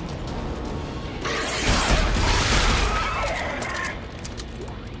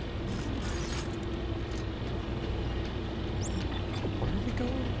 Where are we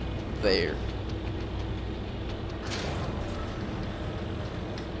going? There.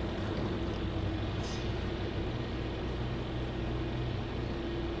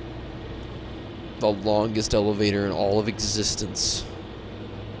 The longest elevator in all of existence.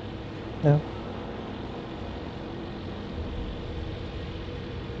 Yeah.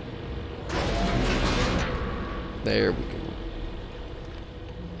 There we go.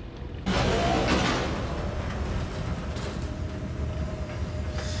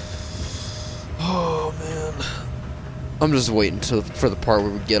 Oh man. I'm just waiting for the part where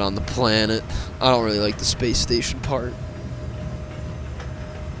we get on the planet. I don't really like the space station part.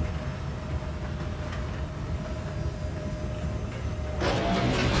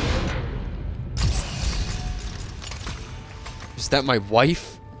 Is that my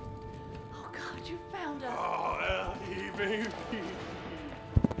wife? Oh God, you found us. Oh, Ellie, baby.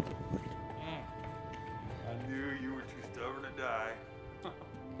 I knew you were too stubborn to die.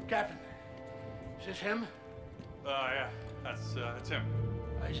 Captain, is this him? Yeah, that's him.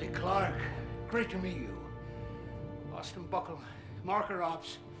 Isaac Clarke. Great to meet you. Austin Buckle, Marker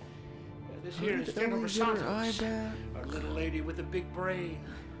Ops. This here is Jennifer Santos, our little lady with the big brain.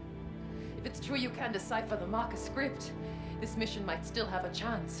 If it's true you can decipher the marker script, this mission might still have a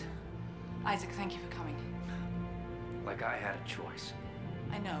chance. Isaac, thank you for coming. Like I had a choice.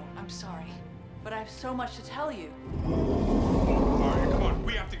 I know, I'm sorry. But I have so much to tell you. All right, come on.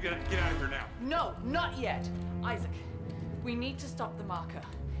 We have to get out of here now. No, not yet. Isaac, we need to stop the marker.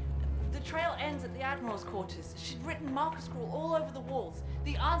 The trail ends at the Admiral's quarters. She'd written marker scroll all over the walls.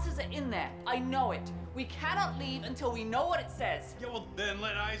 The answers are in there. I know it. We cannot leave until we know what it says. Yeah, well, then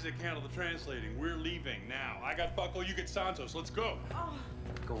let Isaac handle the translating. We're leaving now. I got Buckle, you get Santos. Let's go. Oh.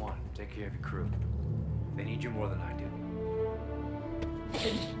 Go on, take care of your crew. They need you more than I do.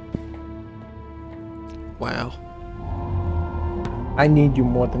 Wow. I need you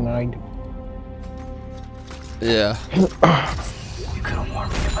more than I do. Yeah. You could have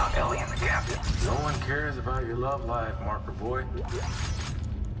warned me about Ellie and the captain. No one cares about your love life, Marker Boy.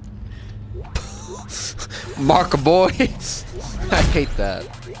 Marker Boy. I hate that.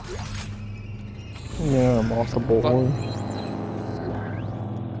 Yeah, I'm also bored.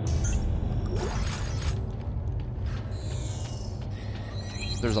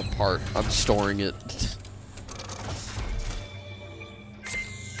 There's a part. I'm storing it.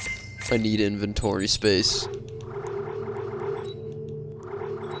 I need inventory space.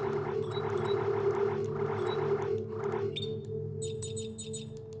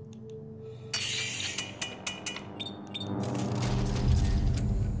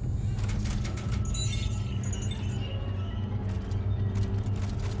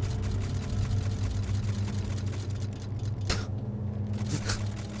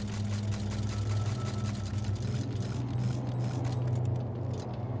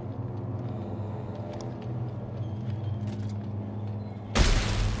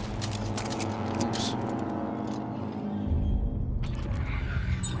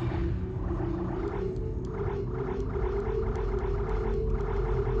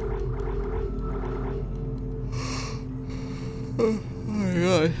 Oh my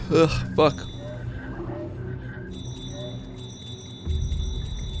god. Ugh, fuck.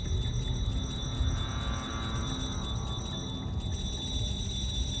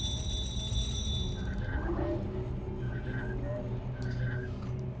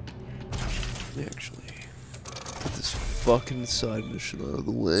 Actually, get this fucking side mission out of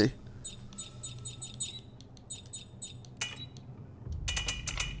the way.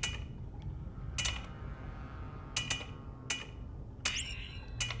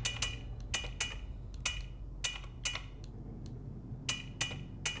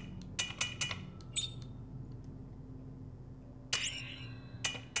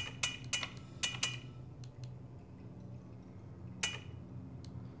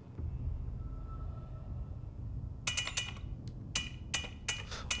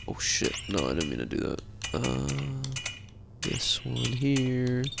 Oh shit, no, I didn't mean to do that. Yeah. this one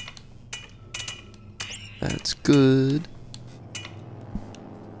here. That's good.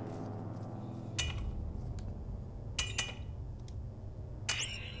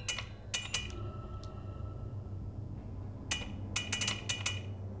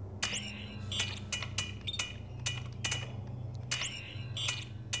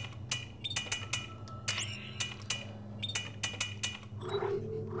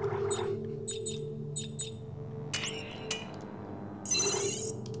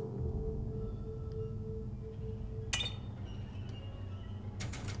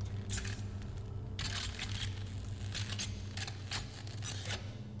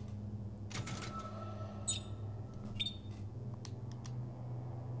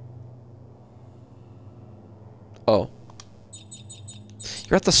 Oh.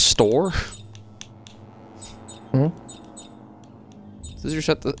 You're at the store? Hmm? This is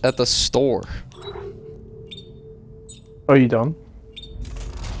at the store. Are you done?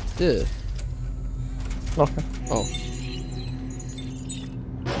 Yeah. Okay. Oh.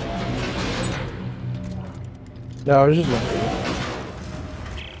 No, I was just wondering.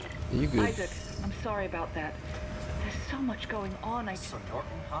 You good? Isaac, I'm sorry about that. There's so much going on. So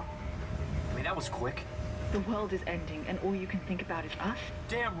Norton, huh? I mean, that was quick. The world is ending, and all you can think about is us?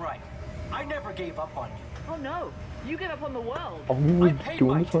 Damn right. I never gave up on you. Oh no, you gave up on the world. Are we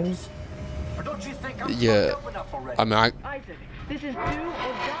doing this one? Or don't you think I'm Yeah. fucked up enough already? I mean, Isaac, this is do or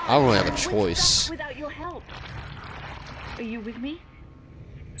die. I don't really have a choice. Without your help. Are you with me?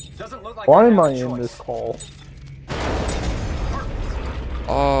 Doesn't look like Why am have I a in choice. this call?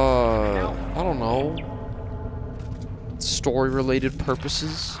 I don't know. Story-related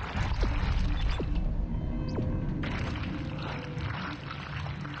purposes.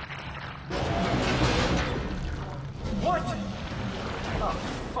 What? Oh,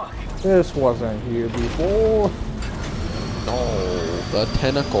 fuck. This wasn't here before. No, the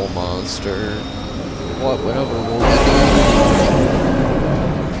tentacle monster. Whatever will we do?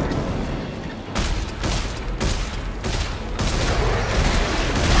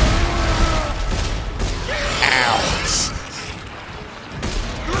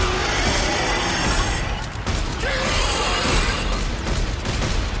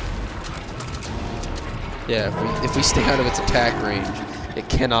 Yeah, if we stay out of its attack range, it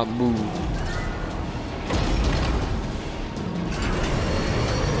cannot move.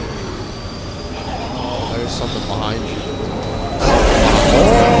 Oh, there's something behind you.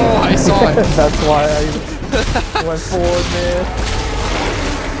 Oh, I saw it. That's why I went forward, man.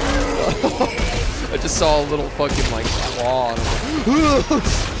 I just saw a little fucking like claw. And I'm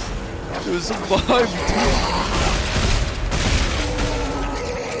like, it was behind me.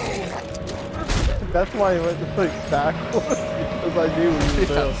 That's why I went to like backwards, because I knew we were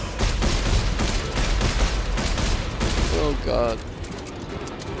there. Oh god.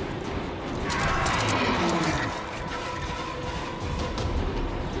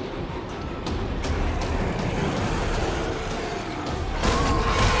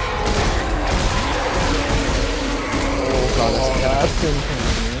 Oh god, that's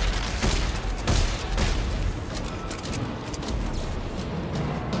inconvenient.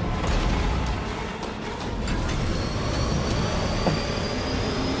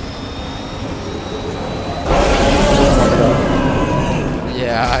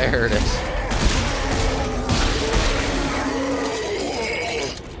 Yeah, I heard it.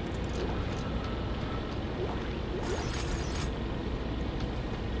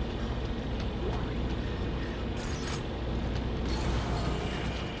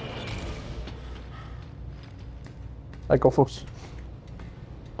 I go first.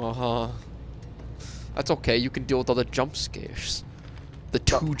 Uh-huh. That's okay, you can deal with all the jump scares. The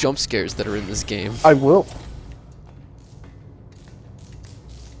 2 jump scares that are in this game. I will.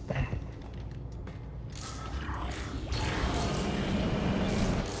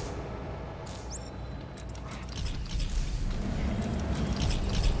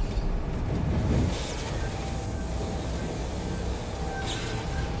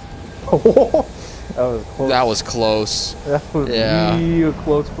 That was close. That was close. That was real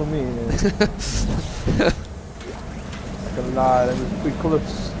close for me, man. Not gonna lie, that was pretty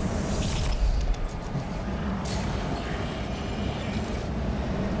close.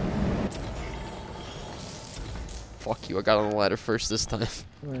 Fuck you, I got on the ladder first this time.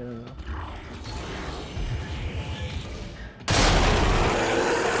 Yeah.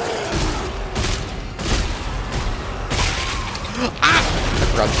 I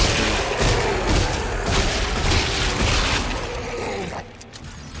grabbed the screen.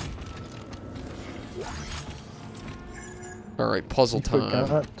 Alright, puzzle time.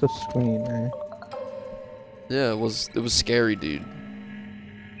 Forgot to screen, man. Yeah, it was scary, dude.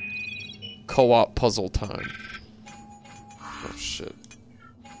 Co-op puzzle time. Oh shit.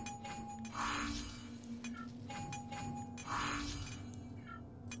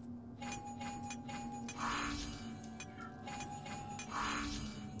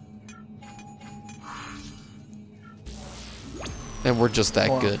 And we're just that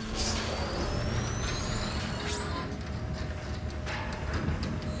good.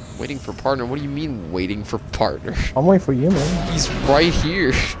 Waiting for partner? What do you mean waiting for partner? I'm waiting for you, man. He's right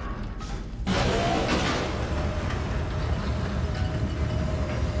here.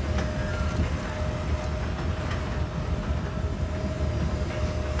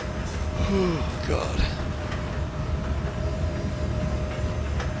 Oh, God.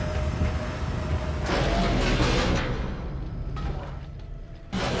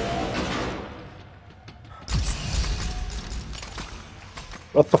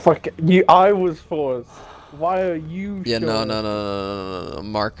 What the fuck? I was forced. Why are you? Yeah, no.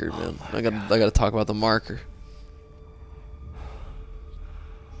 Marker, man. I gotta talk about the marker.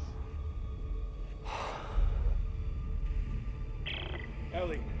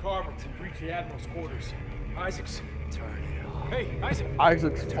 Ellie, Carver, reach the Admiral's quarters. Isaac's. Turn it off. Hey, Isaac.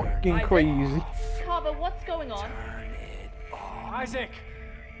 Isaac's fucking crazy. Carver, what's going on? Turn it off. Isaac.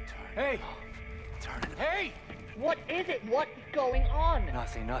 Hey. Turn it off. Hey. What is it? What's going on?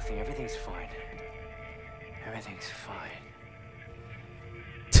 Nothing. Everything's fine. Everything's fine.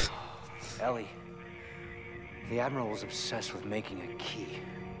 Ellie, the Admiral was obsessed with making a key.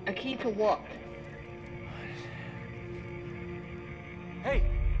 A key to what? Hey,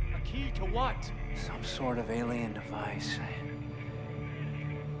 a key to what? Some sort of alien device.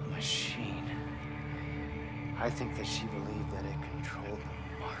 A machine. I think that she believed that it controlled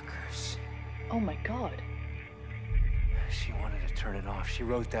the markers. Oh my God. She wanted to turn it off. She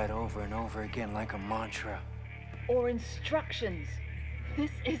wrote that over and over again like a mantra. Or instructions.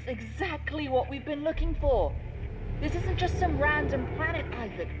 This is exactly what we've been looking for. This isn't just some random planet,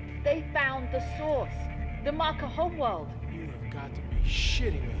 Isaac. They found the source. The marker homeworld. You have got to be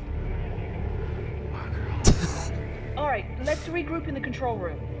shitting me. Alright, let's regroup in the control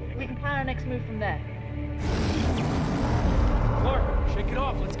room. We can plan our next move from there. Clark, shake it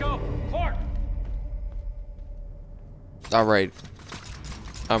off. Let's go. Clark! Alright.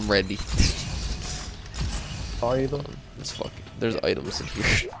 I'm ready. Item. It's fucking. There's items in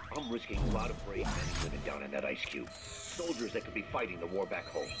here. I'm risking a lot of brave men living down in that ice cube. Soldiers that could be fighting the war back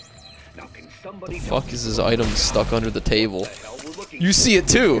home. Now, can somebody The fuck is his item stuck under the table? You see it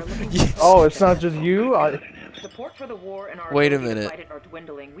too! Oh, it's not just you? Support for the war and our Wait a ability to minute. fight it are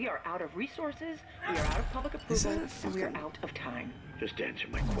dwindling. We are out of resources, we are out of public approval, and we are out of time. Just answer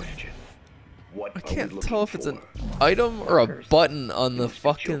my question. What I can't tell if it's an item or a button on the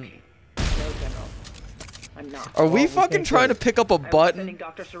fucking... No, General. I'm not. Are we fucking trying to pick up a I'm button? sending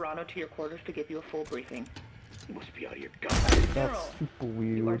Dr. Serrano to your quarters to give you a full briefing. You must be out of your goddamn. That's super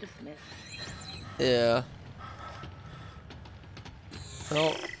You are weird. dismissed. Yeah.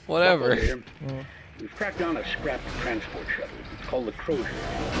 Well, whatever. We've tracked down a scrap transport shuttle. It's called the Crozier.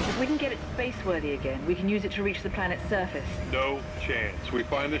 If we can get it space-worthy again, we can use it to reach the planet's surface. No chance. We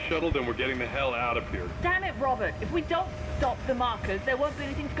find the shuttle, then we're getting the hell out of here. Damn it, Robert. If we don't stop the markers, there won't be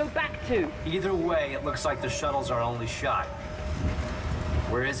anything to go back to. Either way, it looks like the shuttle's our only shot.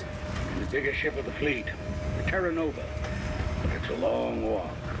 Where is it? The biggest ship of the fleet, the Terra Nova. But it's a long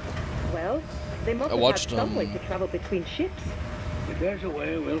walk. Well, they must I have watched, had some way to travel between ships. If there's a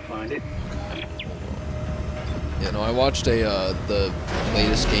way, we'll find it. Yeah, no, I watched the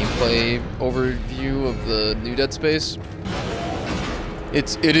latest gameplay overview of the new Dead Space.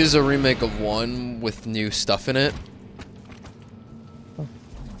 It is a remake of 1 with new stuff in it.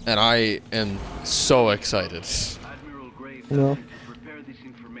 And I am so excited. Admiral Graves No. to prepare this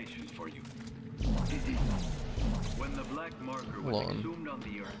information for you. When the black marker was Hold on. exhumed on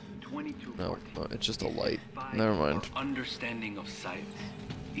the Earth, 22 No, it's just a light. Never mind. Understanding of science.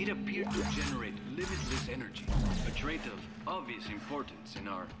 It appeared to generate limitless energy, a trait of obvious importance in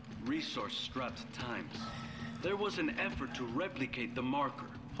our resource-strapped times. There was an effort to replicate the marker,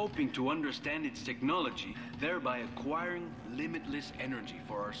 hoping to understand its technology, thereby acquiring limitless energy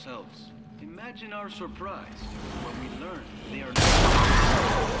for ourselves. Imagine our surprise when we learned they are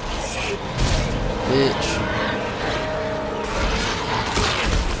Bitch.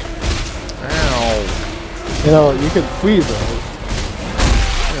 Ow. You know, you could freeze it.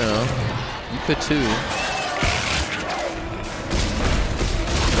 Yeah, you could too.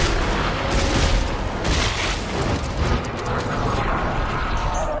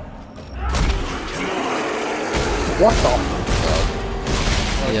 What the?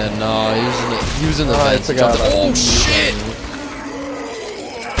 Yeah, no, he was in the vents. Oh shit!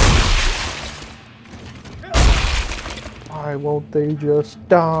 Why won't they just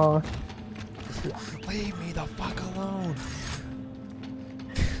die? Leave me the fuck alone.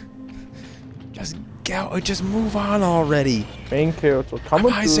 Just go, just move on already. Main character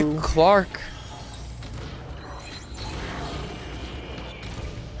coming through. Isaac Clarke.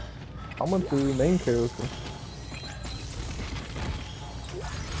 Coming through, main character.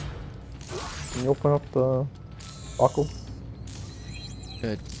 Can you open up the buckle?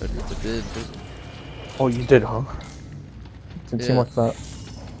 I did. Oh, you did, huh? Didn't seem like that.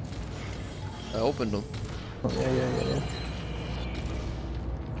 I opened them. Oh, yeah.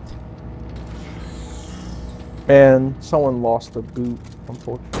 Man, someone lost the boot,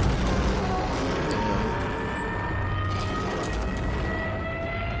 unfortunately.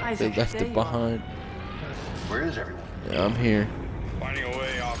 They left it behind. Where is everyone? Yeah, I'm here. Finding a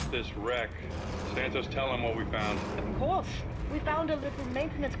way off this wreck. Santos, tell him what we found. Of course. We found a little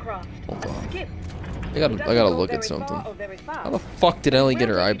maintenance craft. A skip. I gotta look at something. How the fuck did Ellie get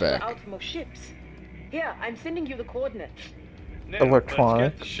her eye back? Here, I'm sending you the coordinates.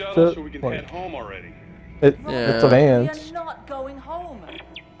 Electronic. Let's get the shuttle so we can head home already. It's a van. We are not going home.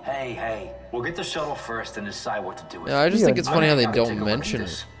 Hey, we'll get the shuttle first and decide what to do with it. Yeah, I just think it's funny how they don't mention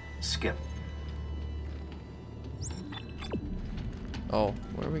it. Skip. Oh,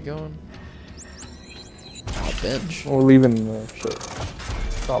 where are we going? Bench. We're leaving the ship,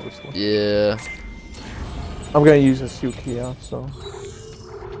 obviously. Yeah. I'm gonna use a suit key, so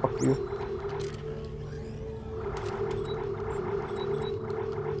fuck you.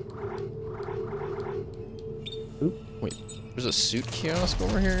 Oop. Wait, there's a suit kiosk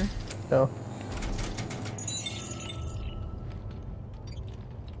over here? No.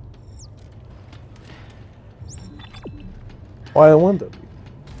 Why the window?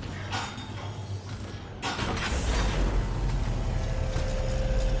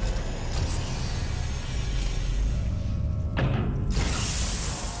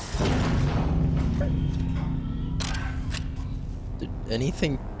 Did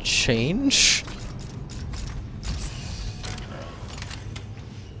anything change?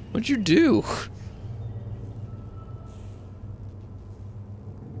 What'd you do?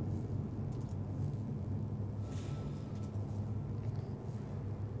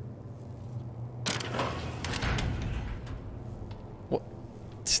 What?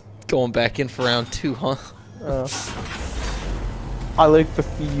 Going back in for round 2, huh? I like the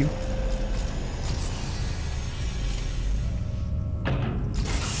feel.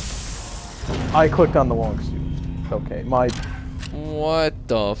 I clicked on the wrong suit. Okay, my... What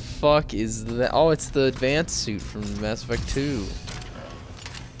the fuck is that? Oh, it's the advanced suit from Mass Effect 2.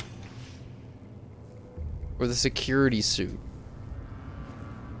 Or the security suit.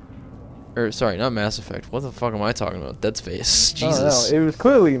 Or, sorry, not Mass Effect. What the fuck am I talking about? Dead Space. Jesus. No, it was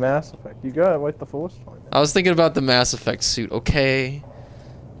clearly Mass Effect. You got it right the first time. I was thinking about the Mass Effect suit, okay?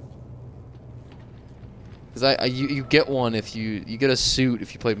 Because you get one if you get a suit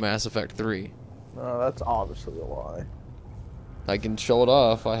if you played Mass Effect 3. No, that's obviously a lie. I can show it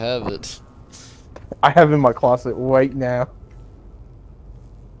off. I have it. I have it in my closet right now.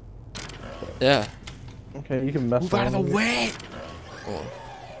 Yeah. Okay, you can mess Move out of the way! Oh.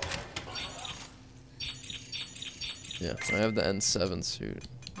 Yeah, I have the N7 suit.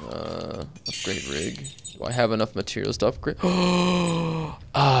 Upgrade rig. Do I have enough materials to upgrade?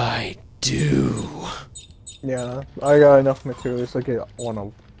 I do. Yeah, I got enough materials to get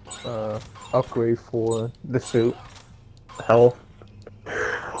one upgrade for the suit. Hell.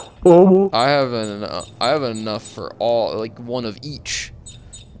 I have enough for all, like one of each.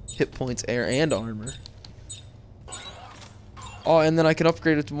 Hit points, air, and armor. Oh, and then I can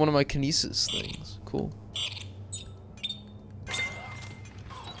upgrade it to one of my kinesis things. Cool.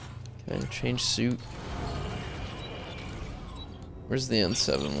 Okay, change suit. Where's the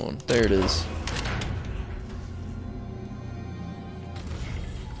N7 one? There it is.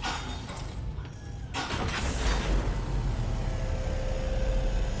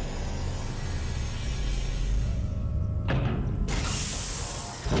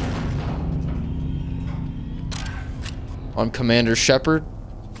 I'm Commander Shepard,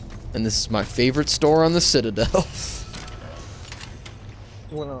 and this is my favorite store on the Citadel.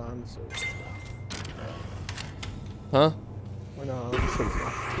 We're not on the Citadel. Huh? We're not on the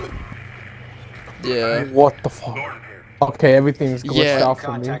Citadel. Yeah. What the fuck? Okay, everything's glitched out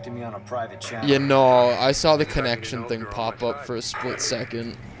for me. Contacted me on a private channel. Yeah, no, I saw the connection thing pop up for a split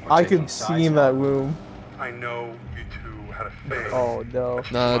second. I could see in that room. I know you two had a phase. Oh no.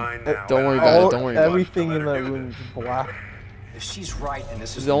 Nah, don't worry about it. Don't worry about it. Everything in that room is black. If she's right and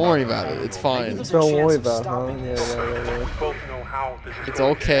this is Don't worry about it. It's fine. Don't worry about it, huh? Yeah. We both know how this is It's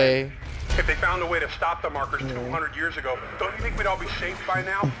going. okay. If they found a way to stop the markers 200 years ago, don't you think we'd all be safe by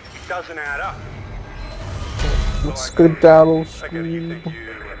now? It doesn't add up. Skedaddle, I get it, you think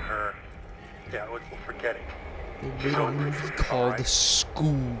you and her. Yeah, we'll forget it. They made a movie called The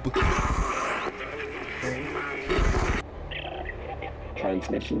Scoob.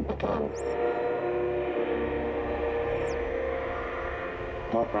 Transmission.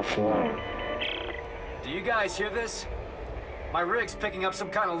 Do you guys hear this? My rig's picking up some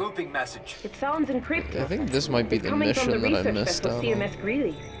kind of looping message. It sounds encrypted. I think this might be the mission that I missed out on. CMS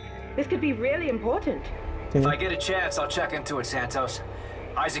Greeley. This could be really important. If I get a chance, I'll check into it, Santos.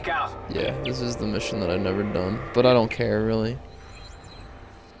 Isaac out. Yeah, this is the mission that I've never done, but I don't care really.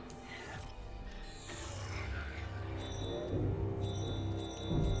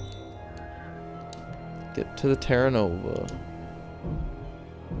 Get to the Terra Nova.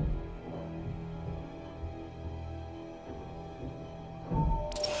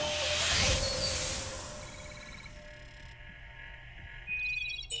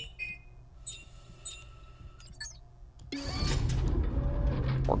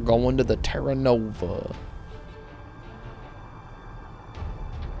 We're going to the Terra Nova.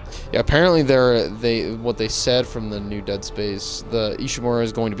 Yeah, apparently what they said from the new Dead Space, the Ishimura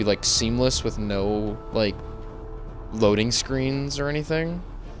is going to be like seamless with no like loading screens or anything.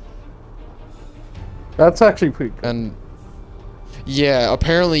 That's actually pretty good. And yeah,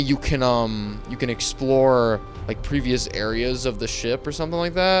 apparently you can explore like previous areas of the ship or something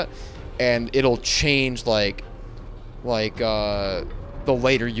like that, and it'll change like the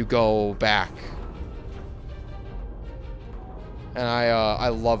later you go back. And I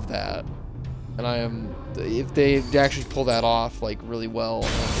love that. And I am, if they actually pull that off like really well,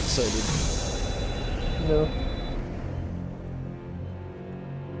 I'm excited. No.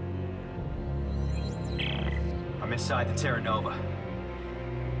 I'm inside the Terra Nova.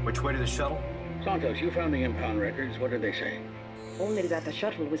 Which way to the shuttle? Santos, you found the impound records. What did they say? Only that the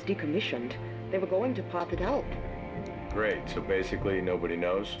shuttle was decommissioned. They were going to pop it out. Great, so basically nobody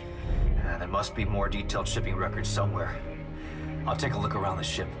knows? There must be more detailed shipping records somewhere. I'll take a look around the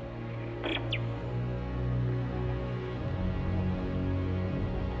ship.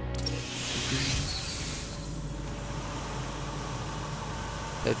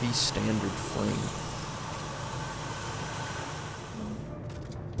 Heavy standard frame.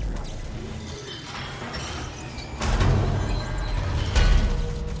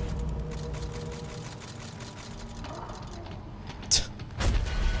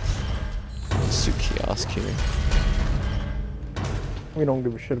 Kiosk here. We don't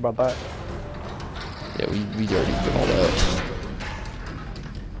give a shit about that. Yeah, we already did all that.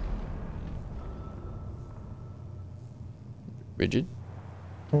 Rigid?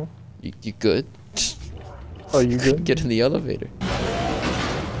 Hmm? You good? Oh, you good? Get in the elevator.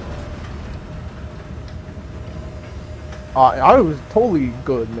 I was totally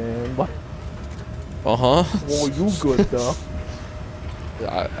good, man. Like, uh-huh. well, you good though.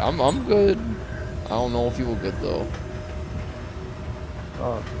 I'm good. I don't know if you were good though.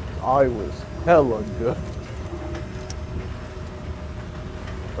 I was hella good.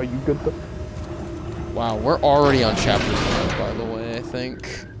 Are you good though? Wow, we're already on chapter 5, by the way, I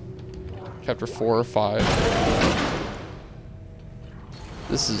think. Chapter 4 or 5.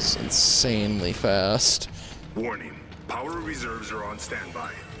 This is insanely fast. Warning. Power reserves are on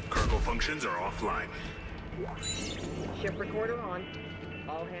standby. Cargo functions are offline. Ship recorder on.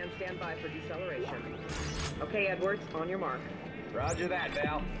 All hands stand by for deceleration. Okay, Edwards, on your mark. Roger that,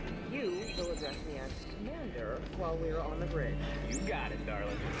 Val. You will address me as Commander while we're on the bridge. You got it,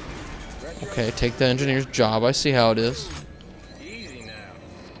 darling. Okay, take the engineer's job. I see how it is. Easy now.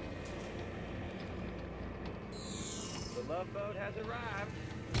 The love boat has arrived.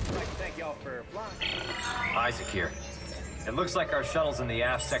 I'd like to thank y'all for flying. Isaac here. It looks like our shuttle's in the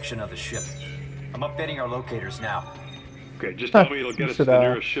aft section of the ship. I'm updating our locators now. Okay, just tell me it'll get us to the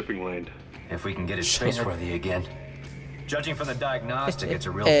nearest shipping lane. If we can get it space-worthy again. Judging from the diagnostic, it's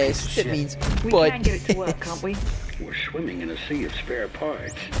a real piece of shit. We can get it to work, can't we? We're swimming in a sea of spare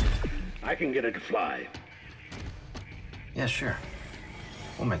parts. I can get it to fly. Yeah, sure.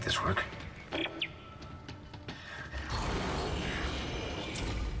 We'll make this work.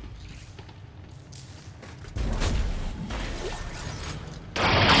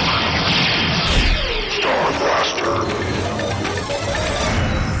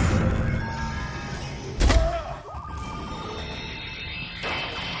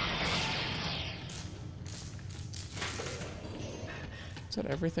 Is that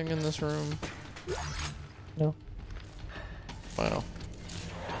everything in this room? No. Wow.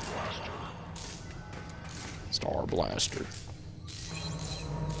 Star Blaster.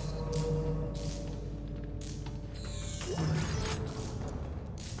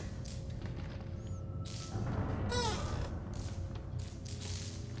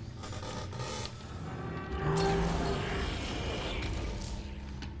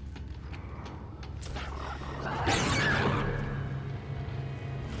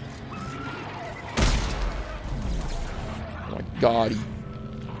 God, he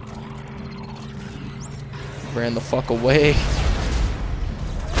ran the fuck away.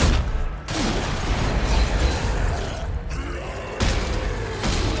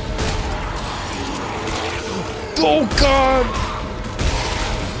 Oh God!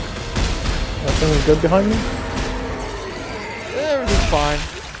 Nothing good behind me? Everything's fine.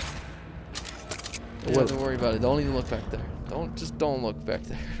 You don't have to worry about it. Don't even look back there. Don't look back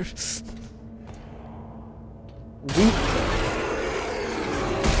there.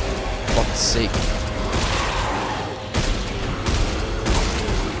 Fuck's sake.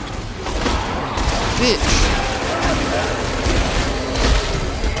 Bitch.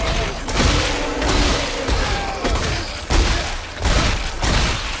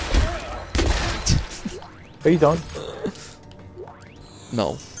 Are you done?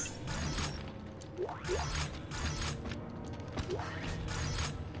 No.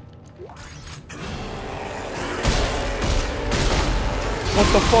 What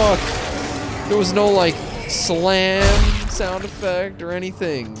the fuck? There was no like slam sound effect or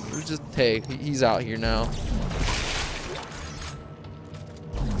anything. It was just, hey, he's out here now.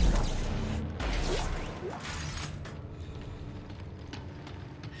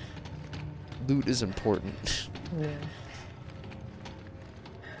 Loot is important. Yeah.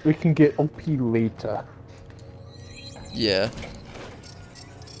 We can get OP later. Yeah.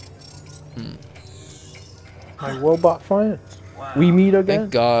 My robot friend. Wow. We meet again.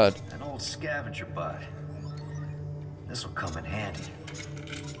 Thank God. An old scavenger butt. This will come in handy.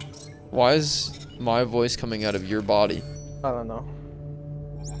 Why is my voice coming out of your body? I don't know.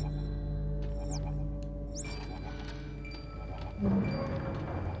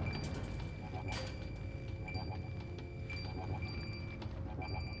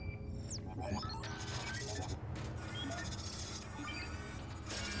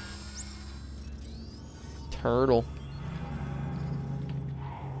 Turtle.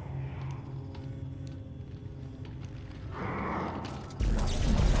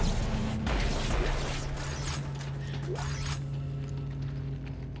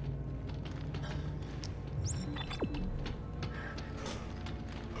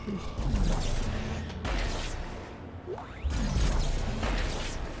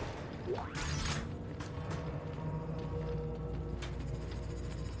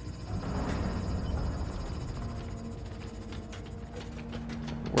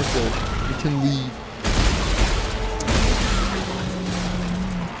 We're good. We can leave.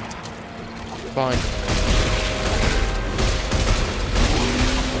 Fine.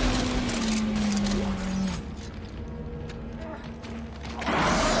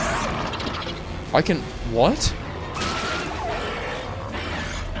 I can... What?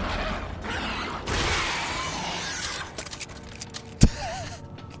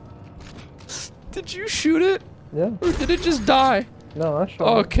 Did you shoot it? Yeah. Or did it just die? No, I shot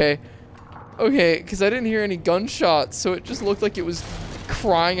it. Okay. Okay, because I didn't hear any gunshots, so it just looked like it was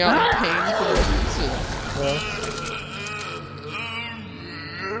crying out in pain for no reason. Yeah.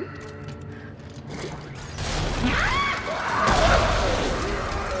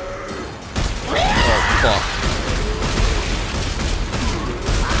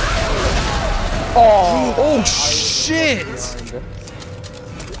 Oh shit!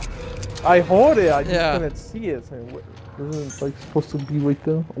 I heard it, I just couldn't see it. Wasn't it like supposed to be right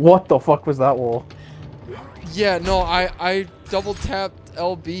there? What the fuck was that wall? Yeah, no, I double tapped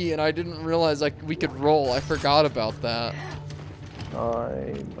LB and I didn't realize like we could roll. I forgot about that.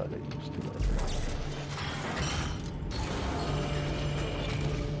 I bet it used to.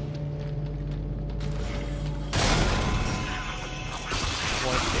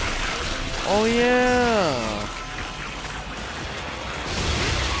 Oh yeah.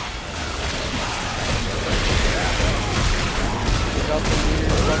 Got the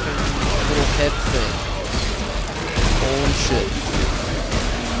weird fucking little head thing. Holy shit.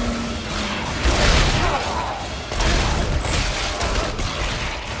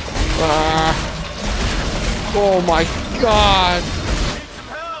 Ah. Oh my god.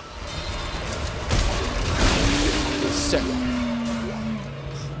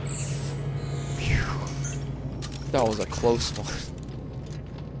 That was a close one.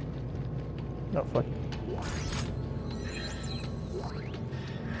 Not funny.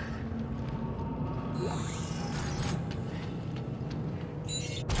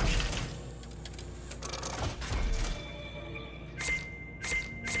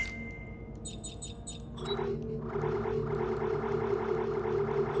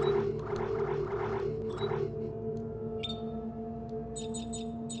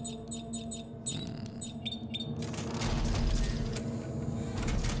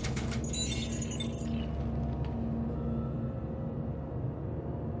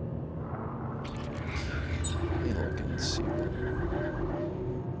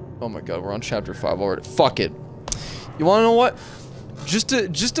 Oh my god, we're on chapter 5 already. Fuck it. You wanna know what? Just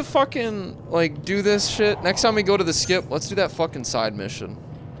to fucking, like, do this shit, next time we go to the skip, let's do that fucking side mission.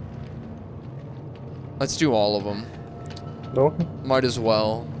 Let's do all of them. No? Might as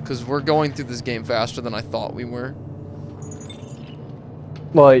well, because we're going through this game faster than I thought we were.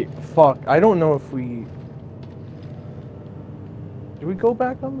 Like, fuck, I don't know if we... Do we go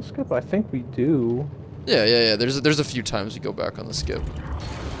back on the skip? I think we do. Yeah. There's a few times we go back on the skip.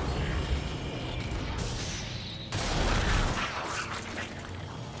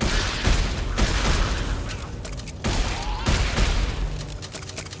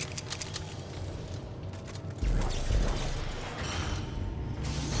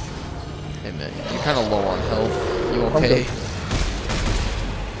 Hey man, you're kind of low on health. You okay?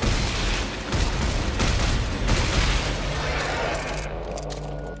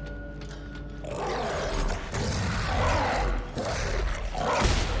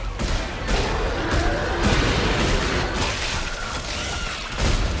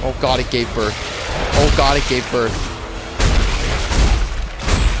 Oh god, it gave birth. Oh god, it gave birth.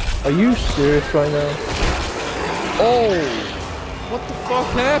 Are you serious right now? Oh! What the fuck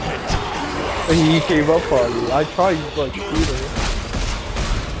happened? He gave up on me. I tried, like, shooting.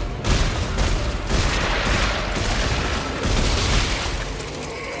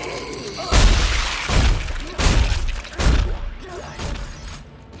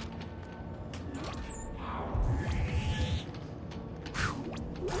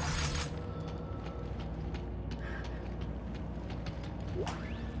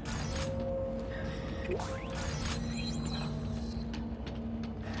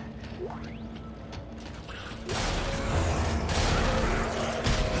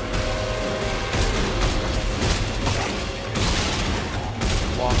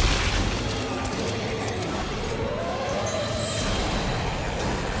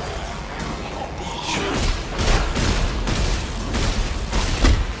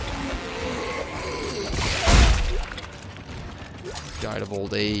 Died of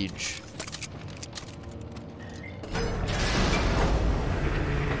old age.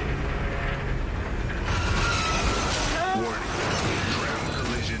 Warning. Ground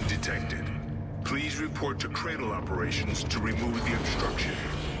collision detected. Please report to cradle operations to remove the obstruction.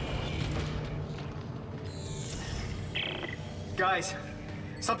 Guys,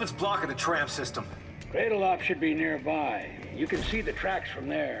 something's blocking the tram system. Cradle op should be nearby. You can see the tracks from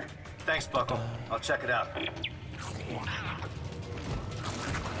there. Thanks, Buckle. I'll check it out.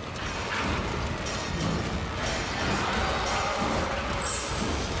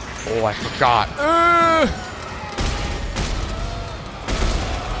 Oh, I forgot. Ow.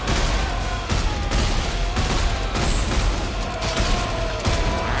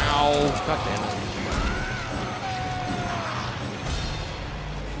 God damn it.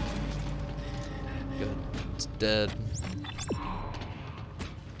 Good. It's dead.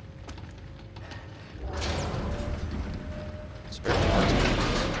 Spare parts.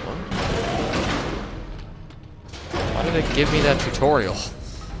 What? Why did it give me that tutorial?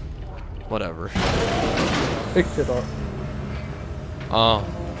 Whatever. Picked it up. Oh.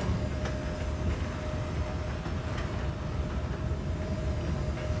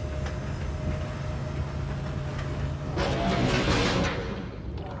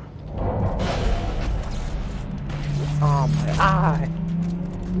 Oh, my eye.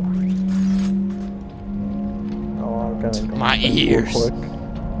 Oh, I'm gonna go my ears. Quick.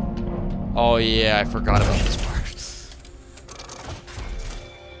 Oh yeah, I forgot about this part.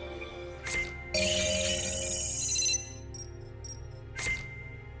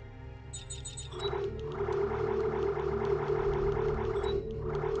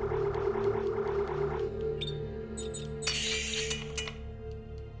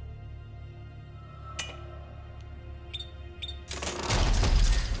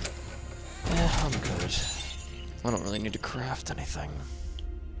 I'm good. I don't really need to craft anything.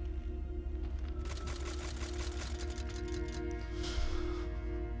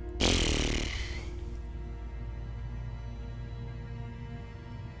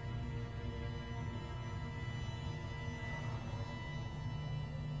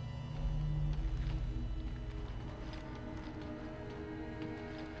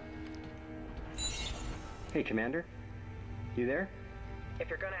 Hey, Commander. You there? If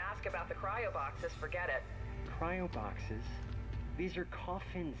you're gonna ask about the cryo boxes, forget it. Cryo boxes? These are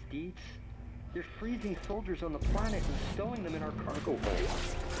coffins, Deets. They're freezing soldiers on the planet and stowing them in our cargo hold.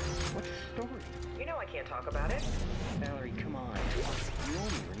 What's the story? You know I can't talk about it. Valerie, come on. You owe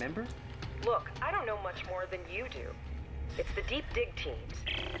me, remember? Look, I don't know much more than you do. It's the deep dig teams.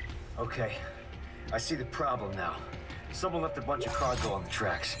 Okay, I see the problem now. Someone left a bunch of cargo on the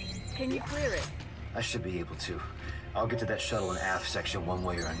tracks. Can you clear it? I should be able to. I'll get to that shuttle in aft section one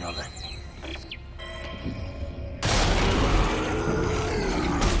way or another.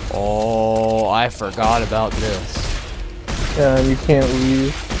 Oh, I forgot about this. Yeah, you can't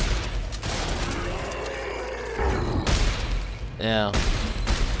leave. Yeah.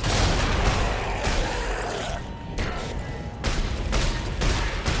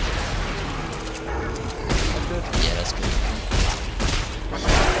 Yeah, that's good.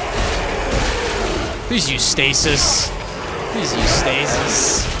 Please use stasis. Please use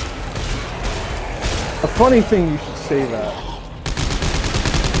stasis. A funny thing, you should say that.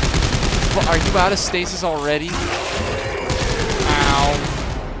 Are you out of stasis already? Ow.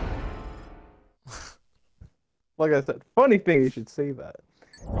 Like I said, funny thing, you should say that.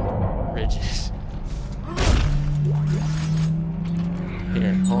 Rigid.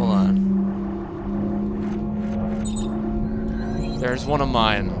 Here, hold on. There's one of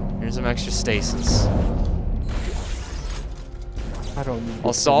mine. Here's some extra stasis. I don't need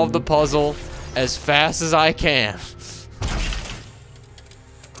I'll solve the puzzle as fast as I can.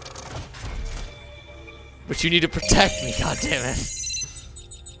 But you need to protect me, goddammit.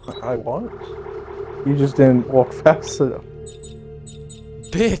 I want. You just didn't walk fast enough.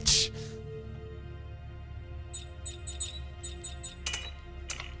 Bitch.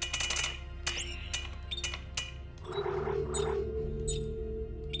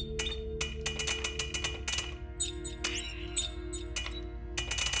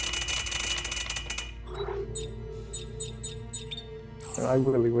 I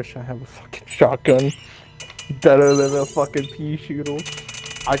really wish I have a fucking shotgun. Better than a fucking pea shooter.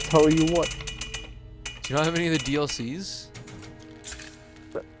 I tell you what. Do you not have any of the DLCs?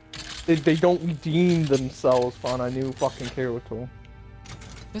 They don't redeem themselves on a new fucking character.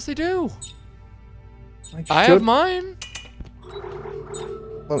 Yes, they do. I have mine.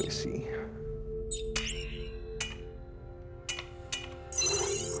 Let me see.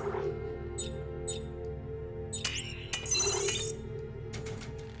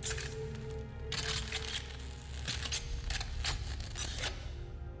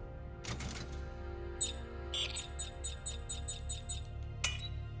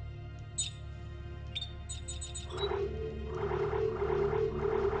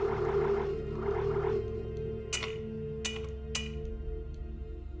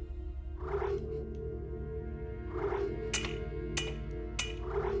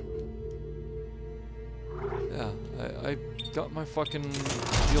 I got my fucking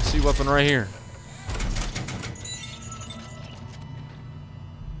DLC weapon right here.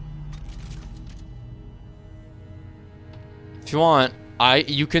 If you want,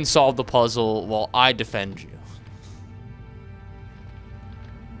 you can solve the puzzle while I defend you.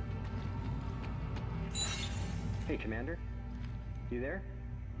 Hey, Commander. You there?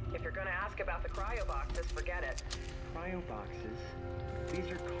 If you're gonna ask about the cryo boxes, forget it. Cryo boxes?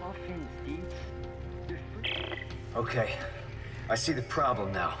 These are coffins, Deeds. Okay, I see the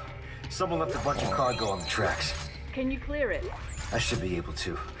problem now. Someone left a bunch of cargo on the tracks. Can you clear it? I should be able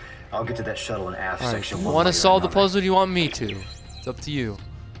to. I'll get to that shuttle in aft Alright, section you one want way to or solve the another. puzzle or do you want me to? It's up to you.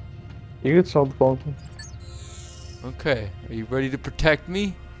 You can solve the puzzle. Okay, are you ready to protect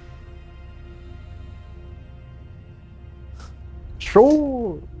me?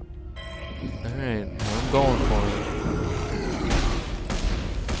 Sure. Alright, I'm going for it.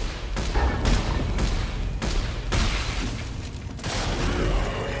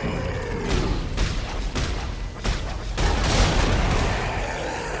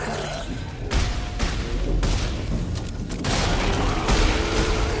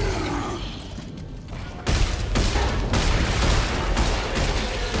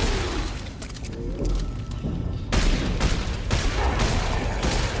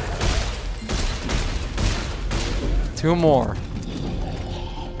 Two more.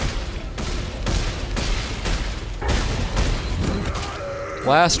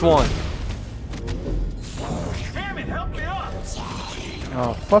 Last one. Damn it, help me up!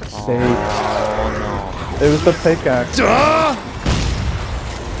 Oh, fuck's sake. Oh, no. It was the pickaxe.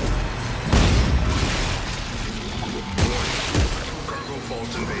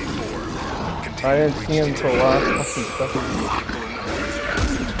 I didn't see him until last fucking second.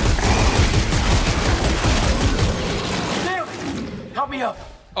 Help me up!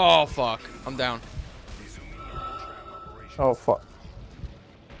 Oh, fuck. I'm down. Oh, fuck.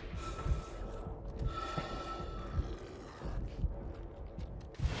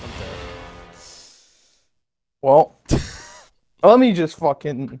 Well, let me just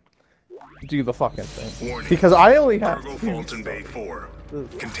fucking do the fucking thing. Warning. Because I only have Cargo Fulton Bay 4. Oh,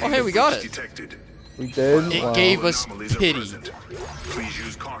 hey, we got it. Detected. We did? It Wow. gave us pity. Please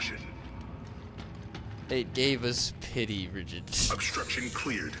use caution. It gave us pity, Rigid. Obstruction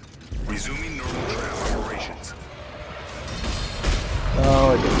cleared. Resuming normal trail operations.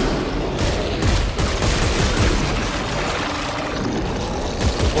 Oh, it didn't.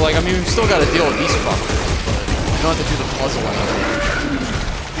 Well, like, I mean, we've still got to deal with these fuckers, but we don't have to do the puzzle anymore.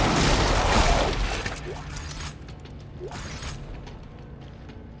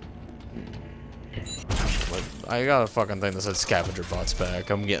 I got a fucking thing that says scavenger bots back.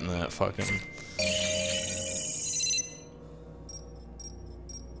 I'm getting that fucking...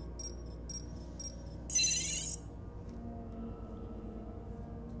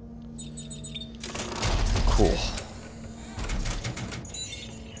 Cool.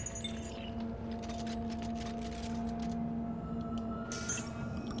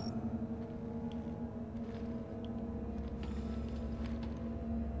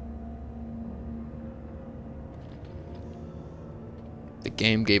 The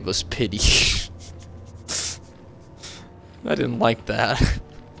game gave us pity. I didn't like that.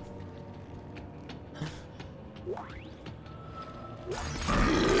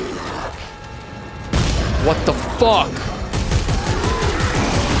 What the fuck?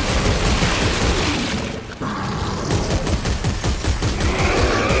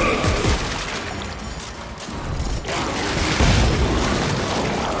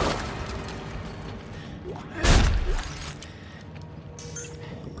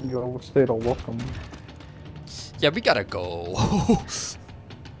 Yo, state of welcome. Yeah, we gotta go.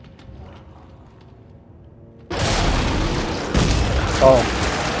 Oh.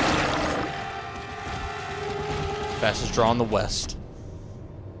 Fastest draw in the West.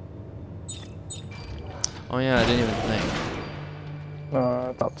 Oh yeah, I didn't even think.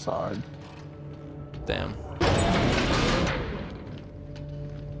 It's outside. Damn.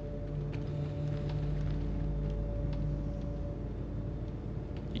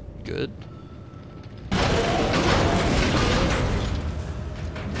 You good?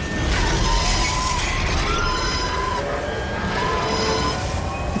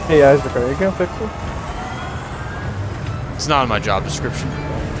 Hey Isaac, are you gonna fix it? It's not in my job description.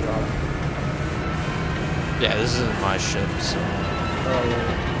 Yeah, this isn't my ship, so... Oh,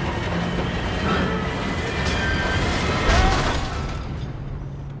 yeah.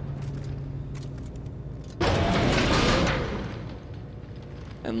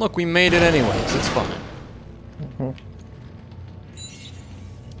 And look, we made it anyways, it's fine.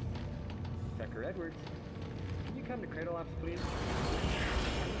 Dr. Edwards, can you come to Cradle Ops, please?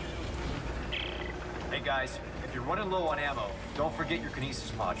 Hey guys, if you're running low on ammo, don't forget your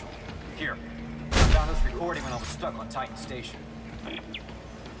kinesis module. Here, I found this recording when I was stuck on Titan Station.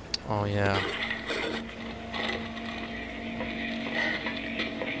 Oh yeah.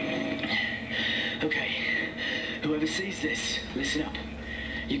 Okay, whoever sees this, listen up.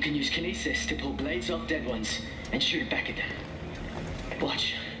 You can use kinesis to pull blades off dead ones and shoot it back at them.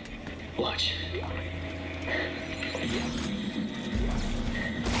 Watch. Watch.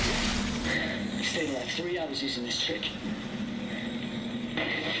 Stayed alive 3 hours using this trick.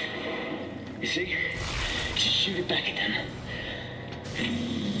 You see? Just shoot it back at them.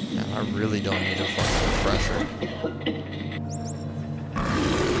 Yeah, I really don't need a fucking refresher.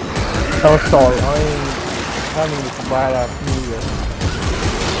 Oh, sorry, I'm having this bad ass music.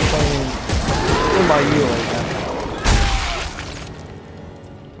 Playing in my ear right now.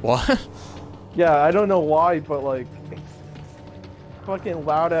 What? Yeah, I don't know why, but like, fucking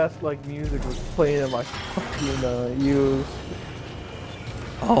loud ass like music was playing in my fucking ears.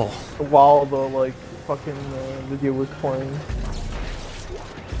 Oh. While the like fucking video was playing.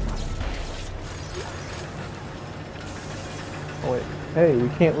 Oh wait, hey, we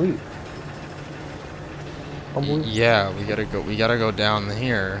can't leave. Yeah, we gotta go. We gotta go down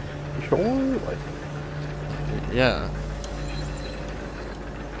here. Sure. Like. Yeah.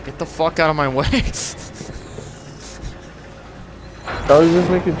 Get the fuck out of my way. I was just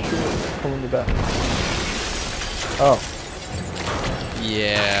making sure it's coming back. Oh.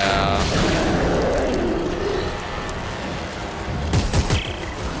 Yeah.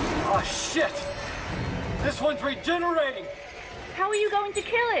 Oh shit! This one's regenerating! How are you going to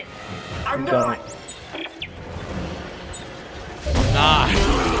kill it? I'm not! Nah.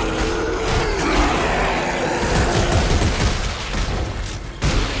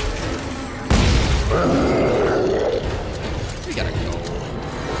 We gotta go.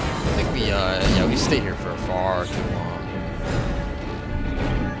 I think we, yeah, we stay here for far too long.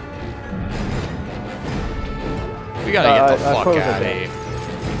 We gotta get the fuck out of here.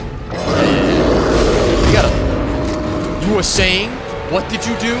 We gotta... You were saying? What did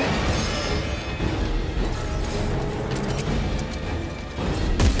you do?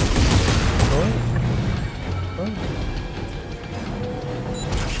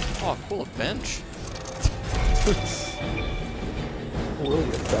 Cool, a bench. Really, a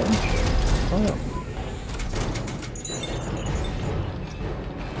bench? Oh.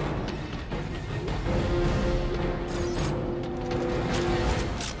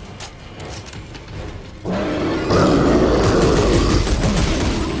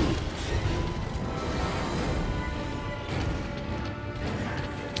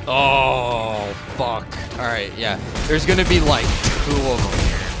 Oh, fuck. Alright, yeah. There's gonna be like 2 of them.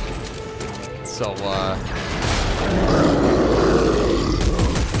 So,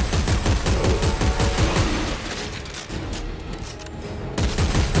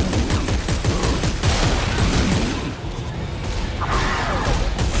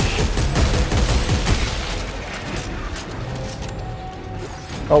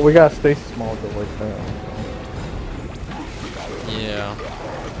 Oh, we gotta stay small to like that. yeah.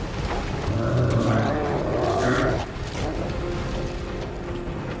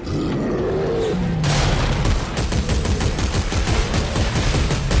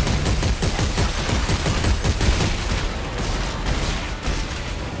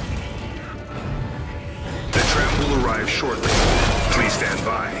 Arrive shortly. Please stand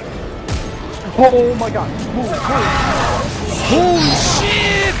by. Oh my god. Move. Holy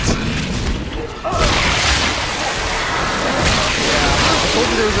shit! I told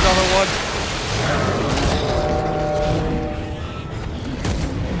you there was another one.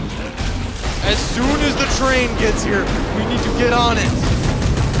 As soon as the train gets here, we need to get on it.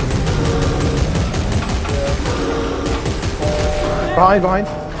 Behind.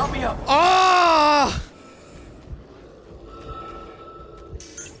 Help me up. Ah!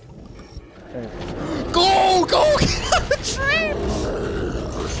 Go! Get on the train!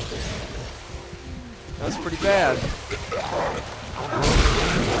 That's pretty bad.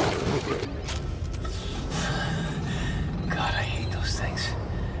 God, I hate those things.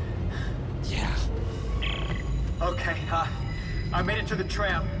 Yeah. Okay, I made it to the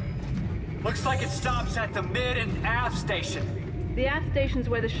tram. Looks like it stops at the mid and aft station. The aft station's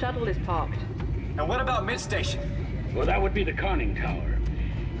where the shuttle is parked. And what about mid station? Well, that would be the conning tower.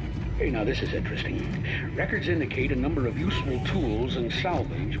 Hey, now this is interesting. Records indicate a number of useful tools and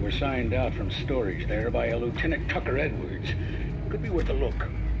salvage were signed out from storage there by a Lieutenant Tucker Edwards. Could be worth a look.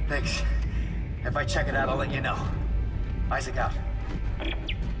 Thanks. If I check it out, I'll let you know. Isaac out.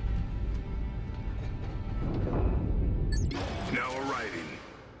 Now arriving.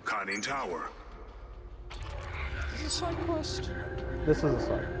 Conning tower. Is this a side quest? This is a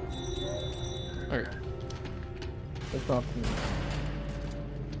side. Okay. It's not for me.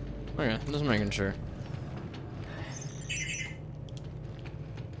 Okay, just making sure.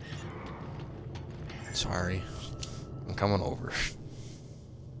 Sorry. I'm coming over.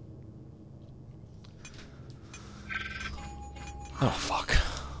 Oh, fuck.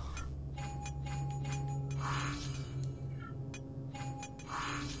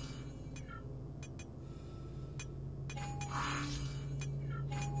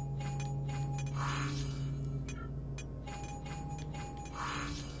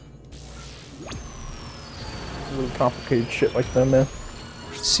 Really complicated shit like that, man.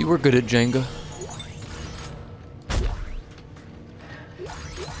 See, we're good at Jenga.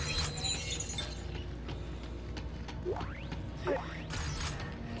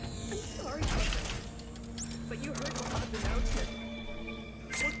 I'm sorry, but you heard Bob's announcement.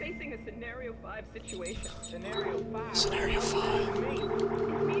 We're facing a Scenario 5 situation. Scenario 5? Scenario 5. It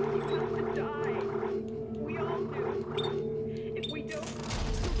means you have to die. We all do. If we don't,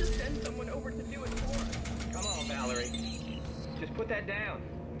 we'll just send someone over to do it for us. Come on, Valerie. Just put that down.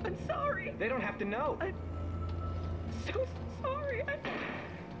 I'm sorry. They don't have to know. I'm so sorry.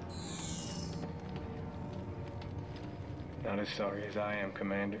 Not as sorry as I am,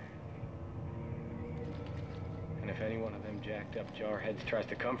 Commander. And if any one of them jacked up jarheads tries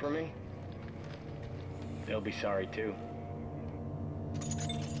to come for me, they'll be sorry too.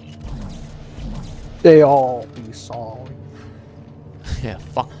 They all be sorry. Yeah,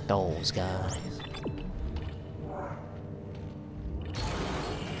 fuck those guys.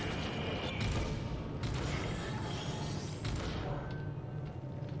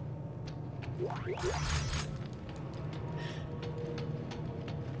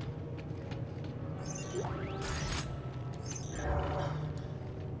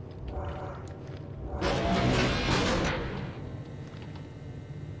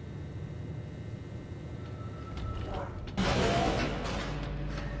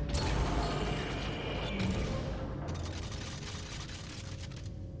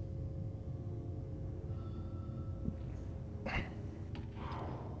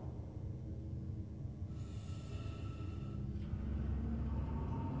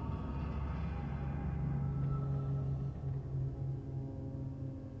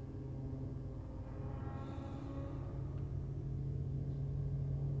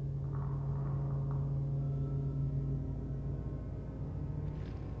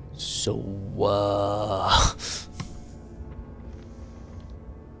 So,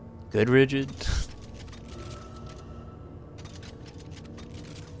 good, Rigid?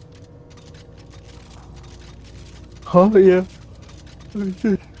 Oh, yeah. I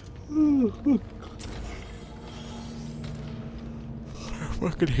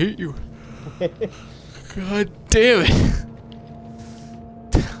fucking hate you. God damn it.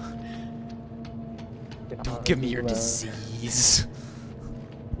 Don't give me your disease.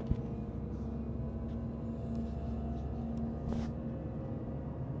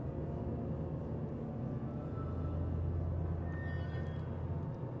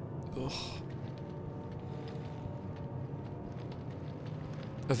 Ugh.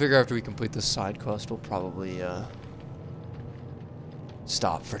 I figure after we complete this side quest, we'll probably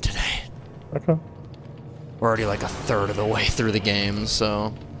stop for today. Okay. We're already like a third of the way through the game,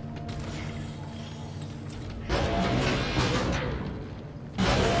 so.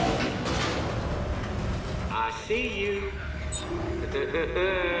 I see you.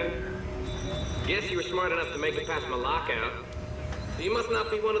 Guess you were smart enough to make it past my lockout. You must not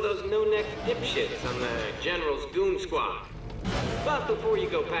be one of those no-neck dipshits on the General's goon squad. But before you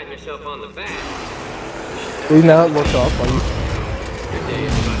go patting yourself on the back... We now look up, are you? Your day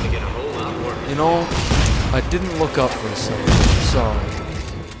is about to get a whole lot worse. You know, I didn't look up for a second. Sorry.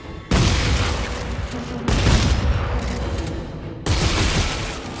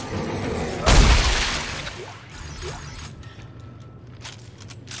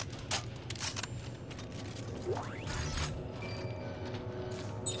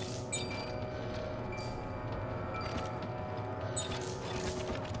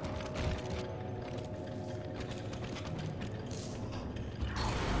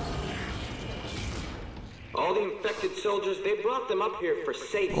 All the infected soldiers, they brought them up here for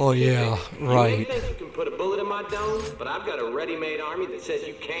safety. Oh yeah, right. You may think you can put a bullet in my dome, but I've got a ready-made army that says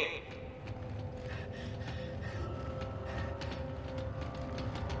you can't.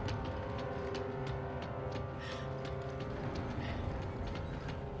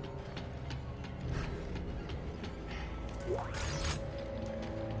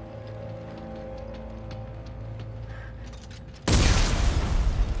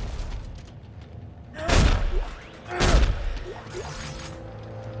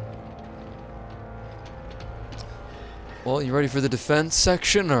 Well, you ready for the defense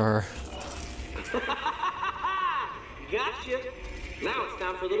section, or? Gotcha! Now it's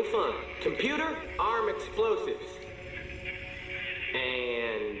time for a little fun. Computer, arm explosives.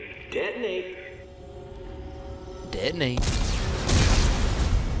 And detonate. Detonate.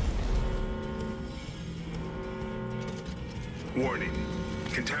 Warning.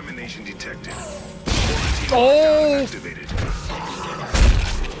 Contamination detected. Oh! Activated.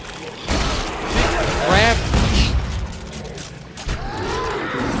 Crap.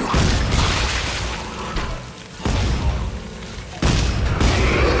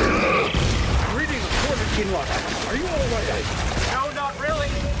 Are you alright? No, not really.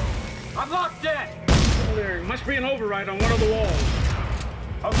 I'm locked in. Well, there must be an override on one of the walls.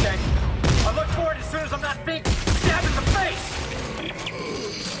 Okay. I'll look for it as soon as I'm not being stabbed in the face.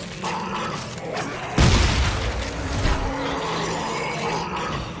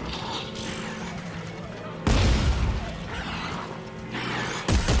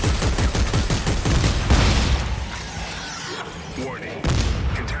 Warning.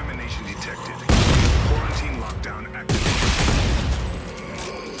 Contamination detected. Quarantine lockdown activated.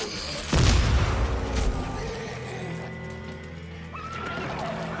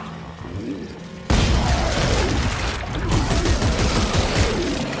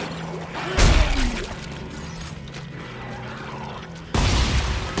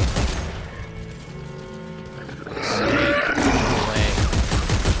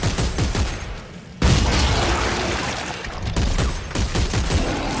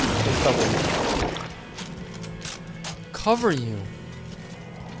 Cover you.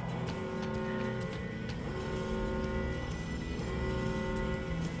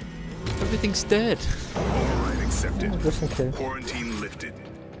 Everything's dead. Override accepted. Just in case. Quarantine lifted.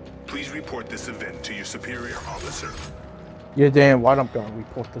 Please report this event to your superior officer. Yeah, damn, why don't I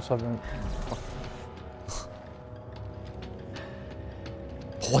report this event?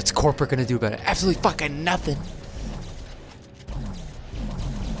 What's corporate gonna do about it? Absolutely fucking nothing.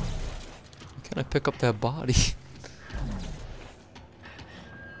 Can I pick up that body?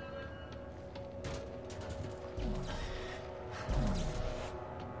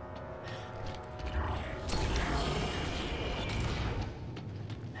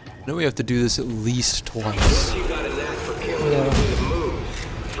 I know we have to do this at least twice. You got a knack for killing the moves.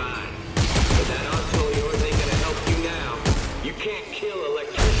 Fine. But that arsenal of yours ain't gonna help you now. You can't kill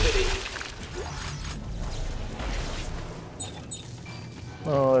electricity.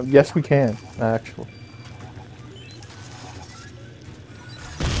 Yes, we can, actually.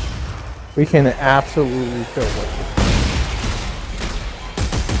 We can absolutely kill it.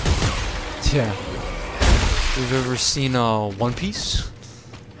 Yeah. You've ever seen One Piece?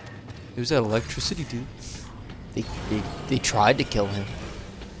 It was that electricity dude. They tried to kill him.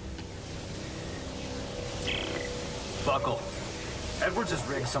 Buckle. Edwards has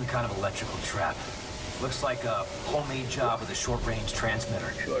rigged some kind of electrical trap. Looks like a homemade job with a short-range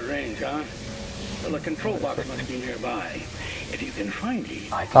transmitter. Short range, huh? Well, a control box must be nearby. If you can find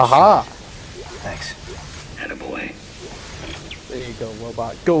it. Aha! Thanks. Attaboy. There you go,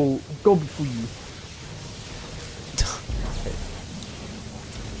 robot. Go before you.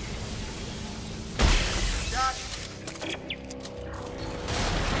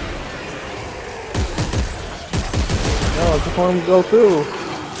 No, I just want him to go through.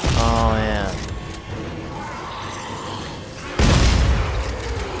 Oh, yeah.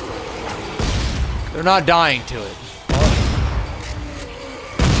 They're not dying to it.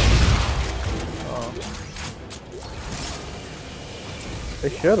 They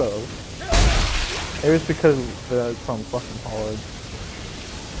should have. It was because it's from fucking hard.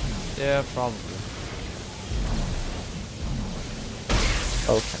 Yeah, probably.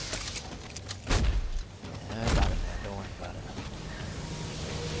 Okay. I got it, man. Don't worry about it.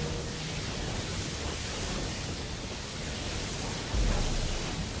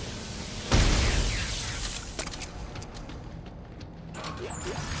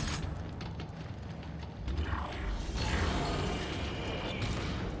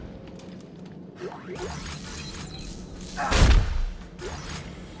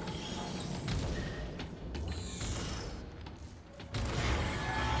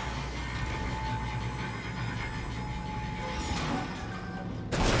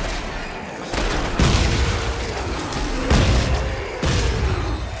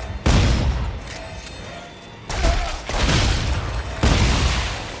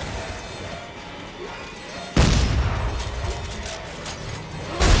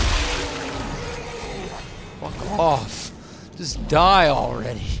 Fuck off. Just die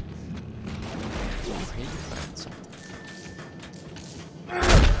already. Did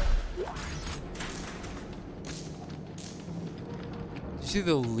you see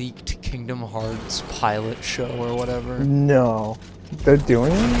the leaked Kingdom Hearts pilot show or whatever? No. They're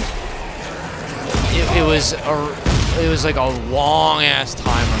doing it? It was like a long ass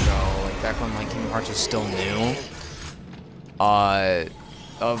time ago, like back when like Kingdom Hearts was still new.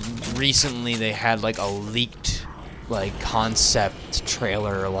 Recently they had like a leaked like concept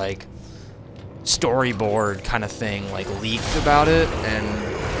trailer, like storyboard kind of thing, like leaked about it, and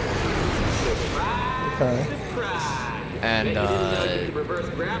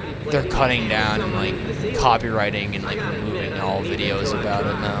they're cutting down and like copywriting and like removing all videos about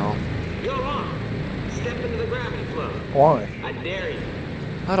it now. Why? I dare you.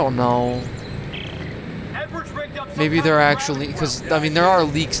 I don't know. Maybe they're actually, because I mean there are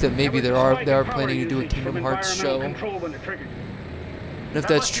leaks that maybe they are planning to do a Kingdom Hearts show. And if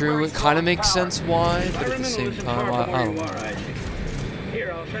that's true, it kind of makes sense why, but at the same time, I don't know.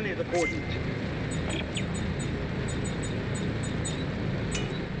 Here, I'll send you the coordinates.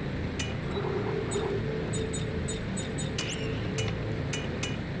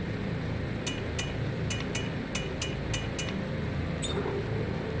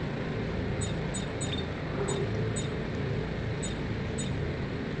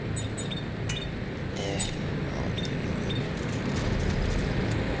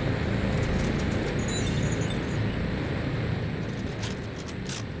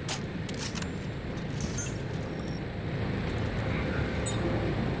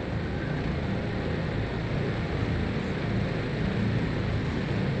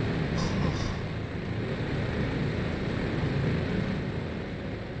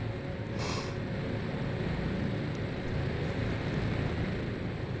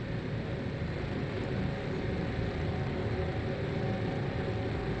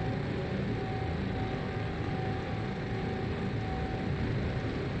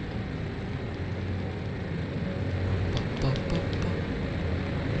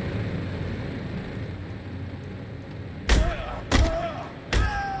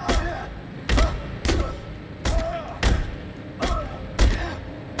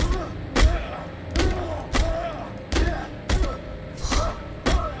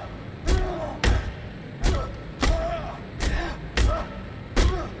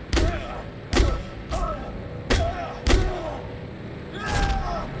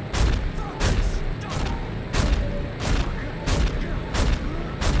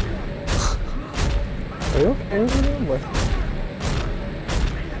 Are you okay with him?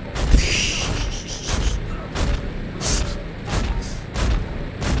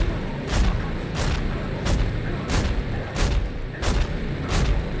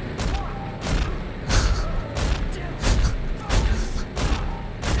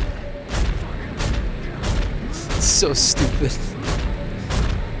 so stupid.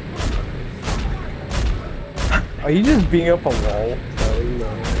 Are you just being up a wall?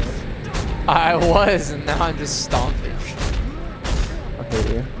 I was, and now I'm just stomping. I hate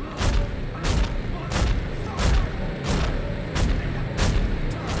you.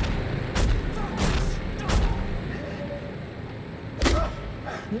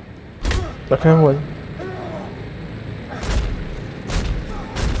 Okay, what?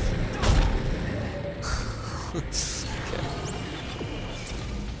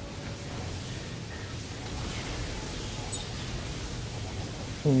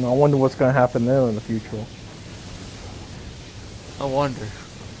 I wonder what's gonna happen there in the future. I wonder.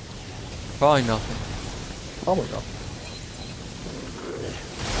 Probably nothing. Probably nothing.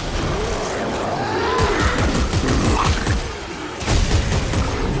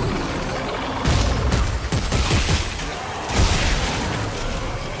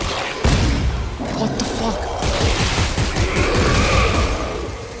 What the fuck?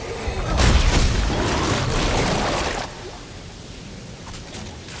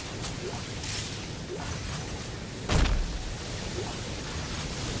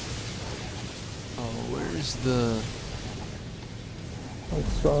 Where's the...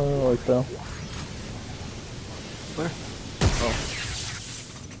 It's like that. Where? Oh.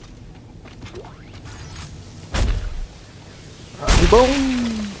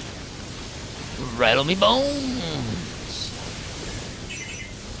 Boom! Rattle me bones!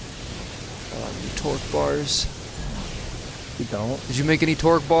 Any torque bars? You don't? Did you make any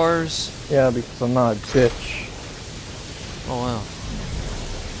torque bars? Yeah, because I'm not a bitch. Oh wow.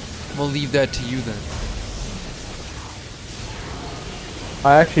 We'll leave that to you then.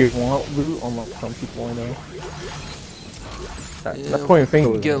 I actually want loot, unlike some people I know. That's pointing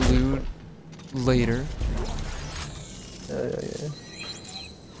finger. Get loot later. Yeah.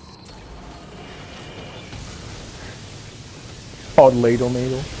 Called ladle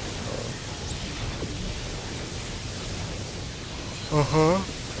madle. Uh-huh.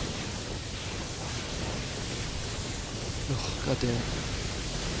 Oh, goddamn.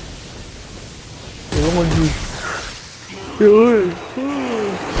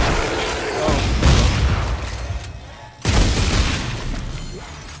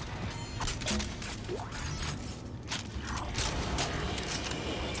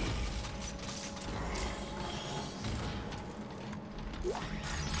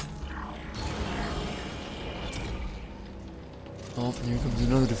 Oh, and here comes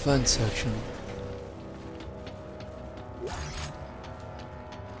another defense section.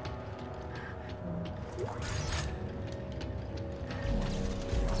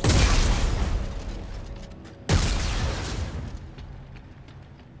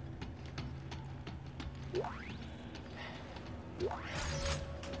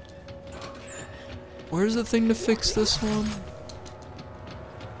 Where's the thing to fix this one?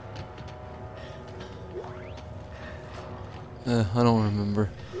 I don't remember.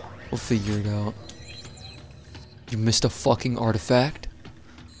 We'll figure it out. You missed a fucking artifact?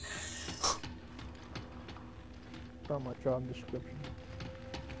 Not my job description.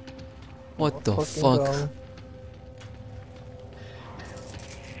 What the fuck?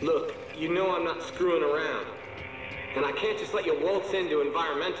 Look, you know I'm not screwing around. And I can't just let you waltz into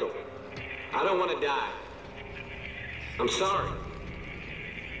environmental. I don't want to die. I'm sorry.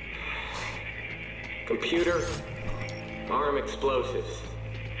 Computer, arm explosives.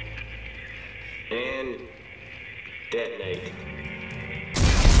 And detonate.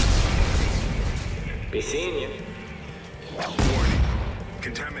 Be seeing you. Warning.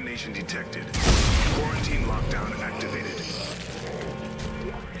 Contamination detected. Quarantine lockdown activated.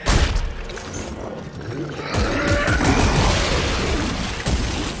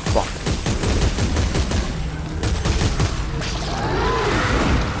 Fuck.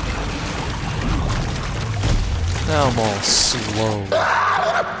 Now I'm all slow.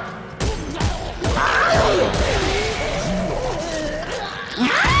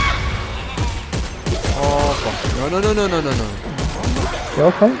 Oh fuck. No. You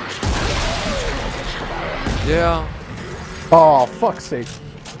okay? Yeah. Oh, fuck's sake.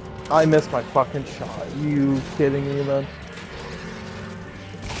 I missed my fucking shot. You kidding me, man?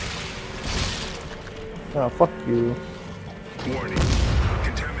 Oh, fuck you. Warning.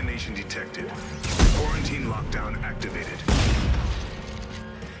 Contamination detected. Quarantine lockdown activated.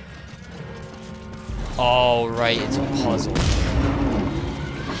 Oh, right, it's a puzzle.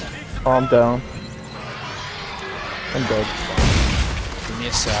 Oh, I'm down. I'm dead. Give me a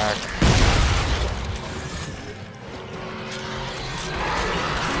sec.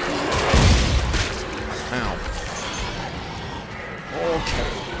 Ow. Okay.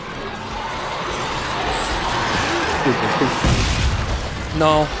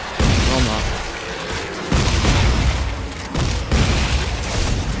 No. No, I'm not.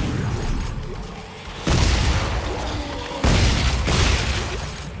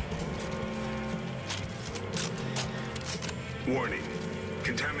 Warning.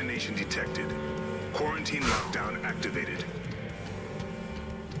 Contamination detected. Quarantine lockdown activated.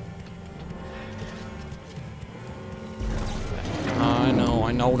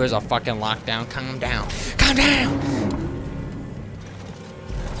 I know there's a fucking lockdown. Calm down. Calm down!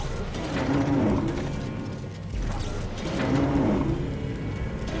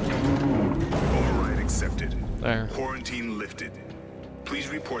 Override accepted. There. Quarantine lifted. Please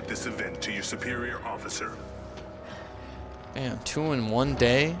report this event to your superior officer. Damn, 2 in 1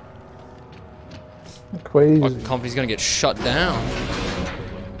 day? Crazy. Fucking company's gonna get shut down.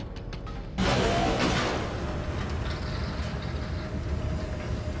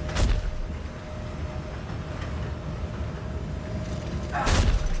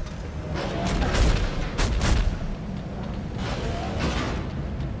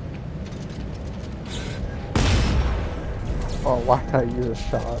 Oh, why can't I use a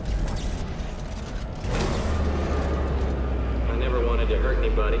shot? I never wanted to hurt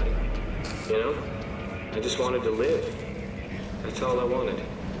anybody. You know? I just wanted to live. That's all I wanted.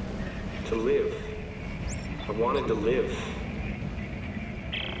 To live. I wanted to live.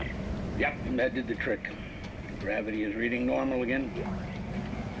 Yep, that did the trick. Gravity is reading normal again.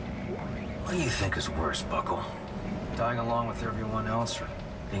 What do you think is worse, Buckle? Dying along with everyone else, or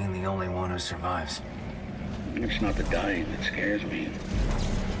being the only one who survives? It's not the dying that scares me.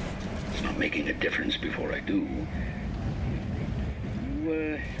 It's not making a difference before I do.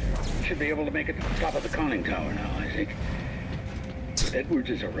 You should be able to make it to the top of the conning tower now, Isaac. If Edwards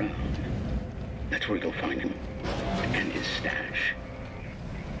is around, that's where you'll find him. And his stash.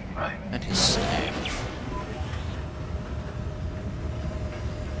 Right. And his stash.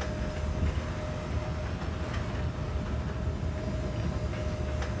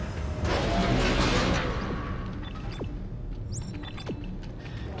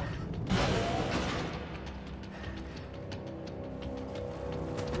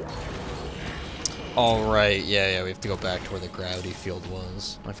 All right, yeah, we have to go back to where the gravity field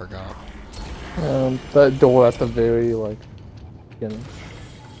was. I forgot. That door at the very, like, beginning.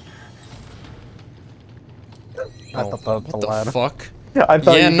 At the what the ladder. fuck? I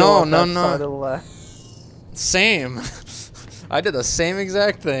thought yeah, you no. side of the ladder. Same. I did the same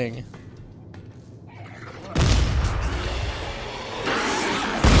exact thing.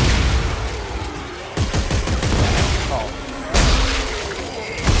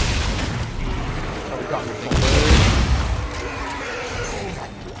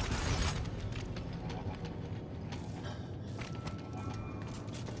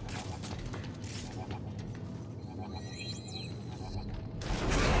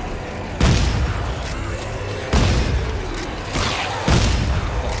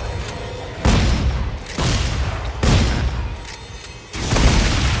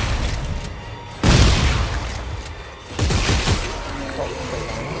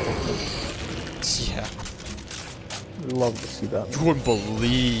 Yeah. Love to see that. You wouldn't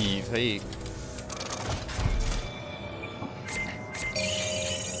believe. Hey.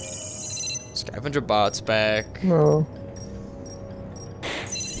 Scavenger bot's back. No.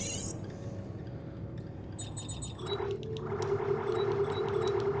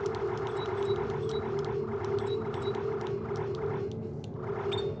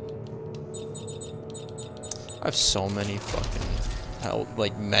 I have so many fucking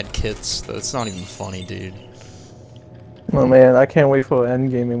like med kits that it's not even funny, dude. Oh man, I can't wait for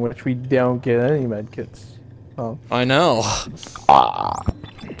end game in which we don't get any med kits. Oh. I know. That's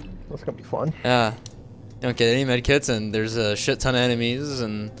gonna be fun. Yeah. You don't get any med kits and there's a shit ton of enemies,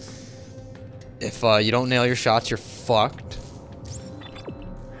 and if you don't nail your shots, you're fucked.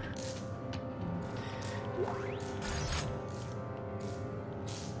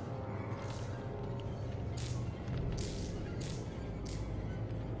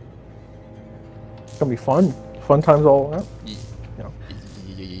 It's gonna be fun. Fun times all around. Yeah.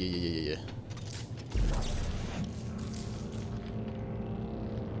 Yeah.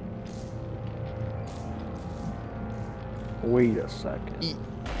 Wait a second.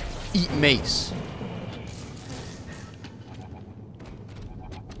 Eat mace.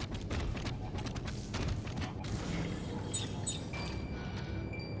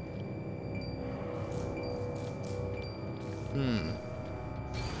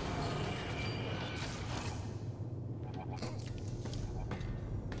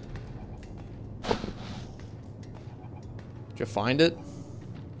 Did you find it?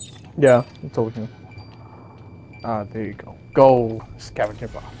 Yeah, I told you. Ah, there you go. Go, scavenger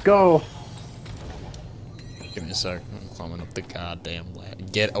box. Go. Give me a sec. I'm climbing up the goddamn ladder.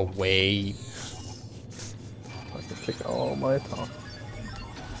 Get away. I can take all my time.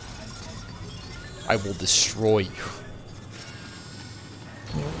 I will destroy you.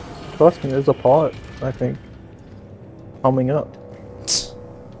 Trust me, there's a part, I think, coming up.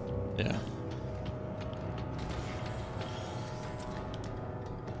 Yeah.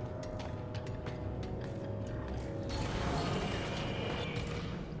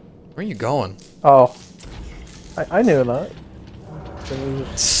 Where are you going? Oh. I knew that.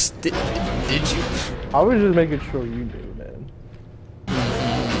 Did you? I was just making sure you knew, man.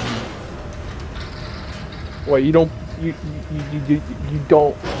 Wait, you don't believe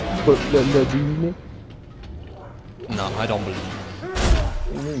me? No, I don't believe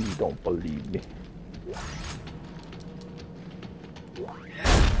you. You don't believe me.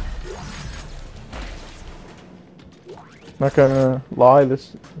 Not gonna lie,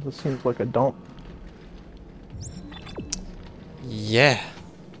 this seems like a dump. Yeah.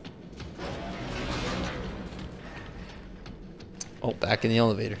 Oh, back in the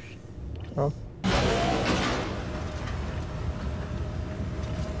elevator. Oh.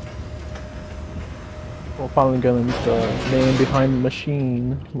 We're finally gonna meet the man behind the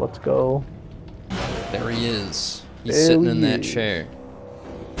machine. Let's go. There he is. He's sitting in that chair.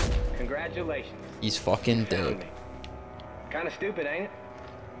 Congratulations. He's fucking dead. Kind of stupid, ain't it?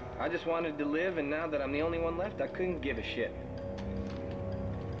 I just wanted to live, and now that I'm the only one left, I couldn't give a shit.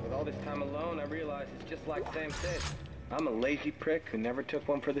 With all this time alone, I realize it's just like Sam said. I'm a lazy prick who never took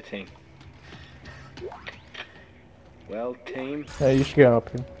one for the team. Well, team. Hey, you should get up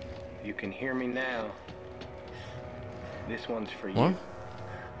here. You can hear me now. This one's for you. What?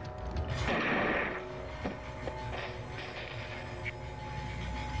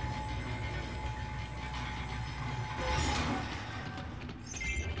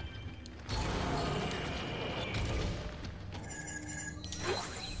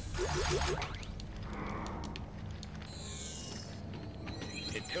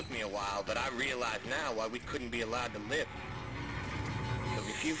 It took me a while, but I realize now why we couldn't be allowed to live. So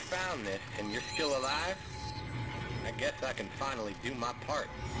if you found this and you're still alive, I guess I can finally do my part.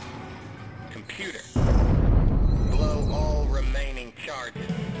 Computer, blow all remaining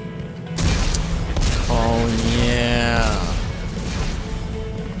charges. Oh yeah.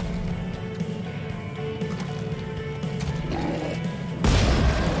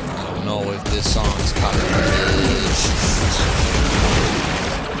 I don't know if this song's copyrighted.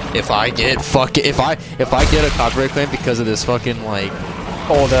 If I get a copyright claim because of this fucking like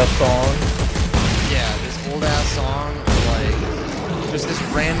old ass song. Yeah, this old ass song, like just this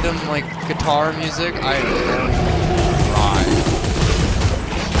random like guitar music, I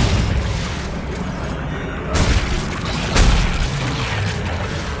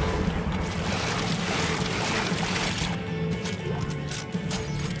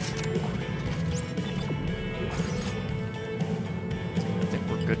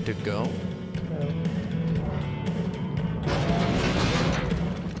good to go.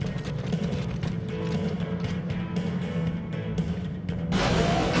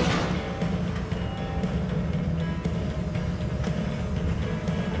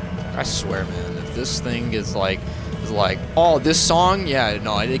 I swear, man, if this thing is like, oh, this song, yeah,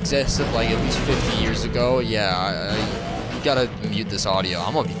 no, it existed like at least 50 years ago. Yeah, you gotta mute this audio.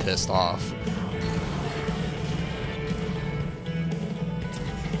 I'm gonna be pissed off.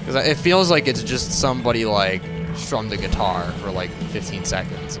 Because it feels like it's just somebody like strummed the guitar for like 15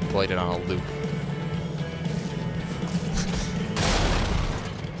 seconds and played it on a loop.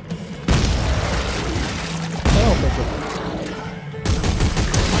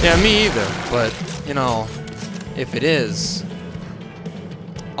 Yeah, me either, but you know, if it is,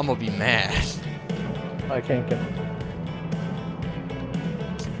 I'm gonna be mad. I can't get it.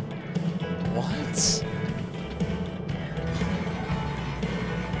 What?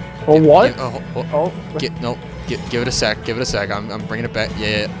 Oh, what? Give it a sec. Give it a sec. I'm bringing it back.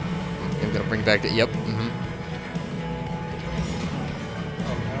 Yeah. I'm gonna bring it back to. Yep.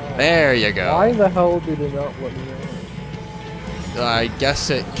 There you go. Why the hell did it not let me know? I guess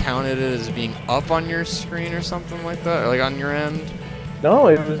it counted it as being up on your screen or something like that, or like on your end. No,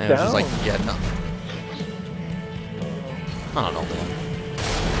 it was down. It was just like, yeah, no. I don't know,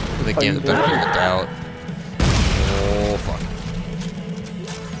 man. The game, the benefit of the doubt. Oh fuck.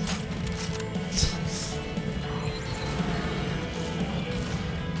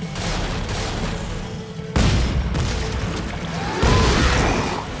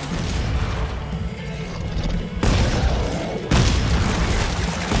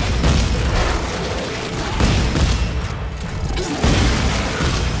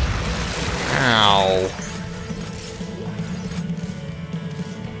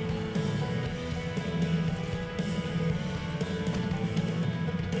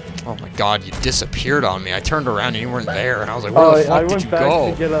 god, you disappeared on me. I turned around and you weren't there, and I was like, where the fuck did you go? I went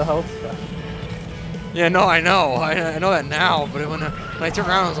back to get a health stack. Yeah, no, I know. I know that now, but when I turned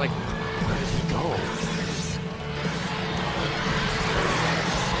around, I was like, where did he go?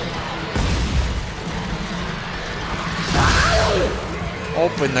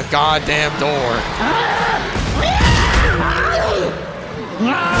 Open the goddamn door.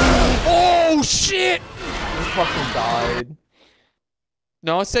 Oh, shit! You fucking died.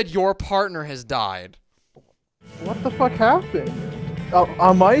 No, it said your partner has died. What the fuck happened?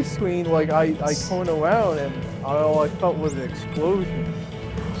 On my screen, like, I turned around and all I felt was an explosion.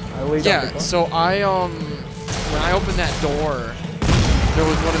 I laid on the ground. So when I opened that door, there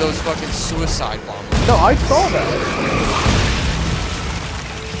was one of those fucking suicide bombers. No, I saw that.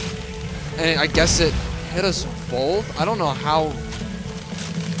 And I guess it hit us both? I don't know how...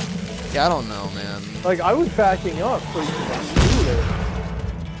 Yeah, I don't know, man. Like, I was backing up so you could shoot it.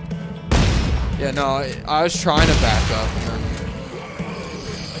 Yeah, no, I was trying to back up and then...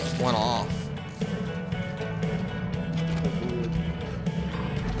 just went off.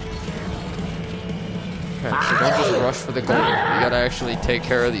 Okay, so don't just rush for the goal. You gotta actually take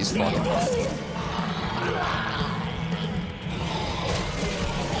care of these fucking...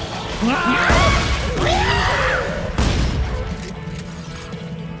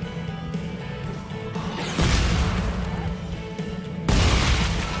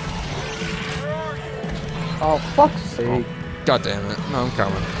 Oh, fuck's sake. God damn it. No, I'm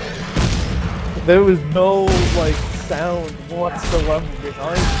coming. There was no, like, sound whatsoever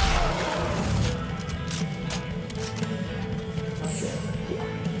behind me.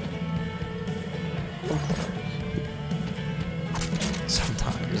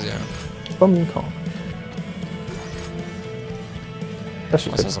 Sometimes, yeah. Sometimes. That's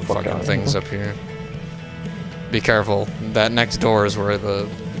just some fucking things up here. Be careful. That next door is where the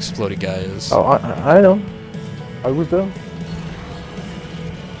exploded guy is. Oh, I know. I was there.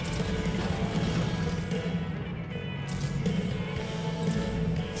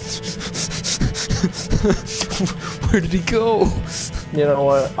 Where did he go? You know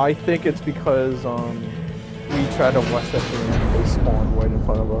what? I think it's because we tried to rush that thing and they spawned right in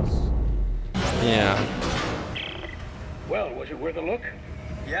front of us. Yeah. Well, was it worth a look?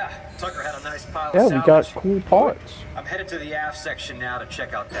 Yeah, Tucker had a nice pile of Yeah, salvage. we got cool parts. I'm headed to the aft section now to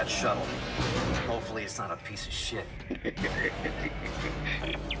check out that shuttle. Hopefully it's not a piece of shit.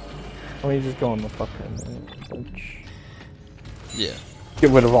 Let me just go on the fucking bench. Yeah. Get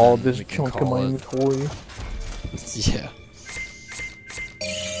rid of all of this junk in my inventory. Yeah.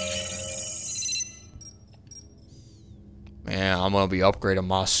 Man, I'm gonna be upgrading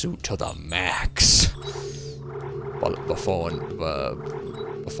my suit to the max. But before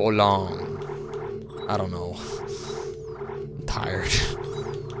long. I don't know. I'm tired.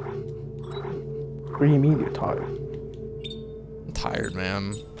 What do you mean you're tired? I'm tired,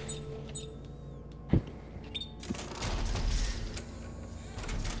 man.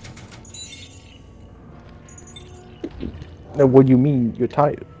 Now, what do you mean you're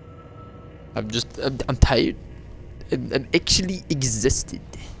tired? I'm tired. I'm actually exhausted.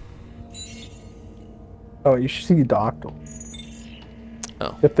 Oh, you should see a doctor.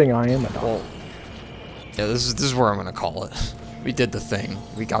 Oh. Good thing I am a doctor. Well, yeah, this is where I'm gonna call it. We did the thing.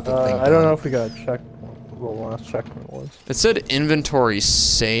 We got the thing done. I don't know if we got checked. The last checkpoint was. It said inventory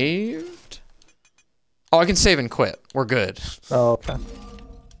saved. Oh, I can save and quit. We're good. Oh, okay.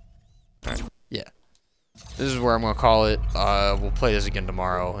 Alright, yeah. This is where I'm gonna call it. We'll play this again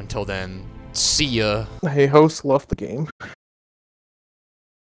tomorrow. Until then, see ya. Hey, host left the game.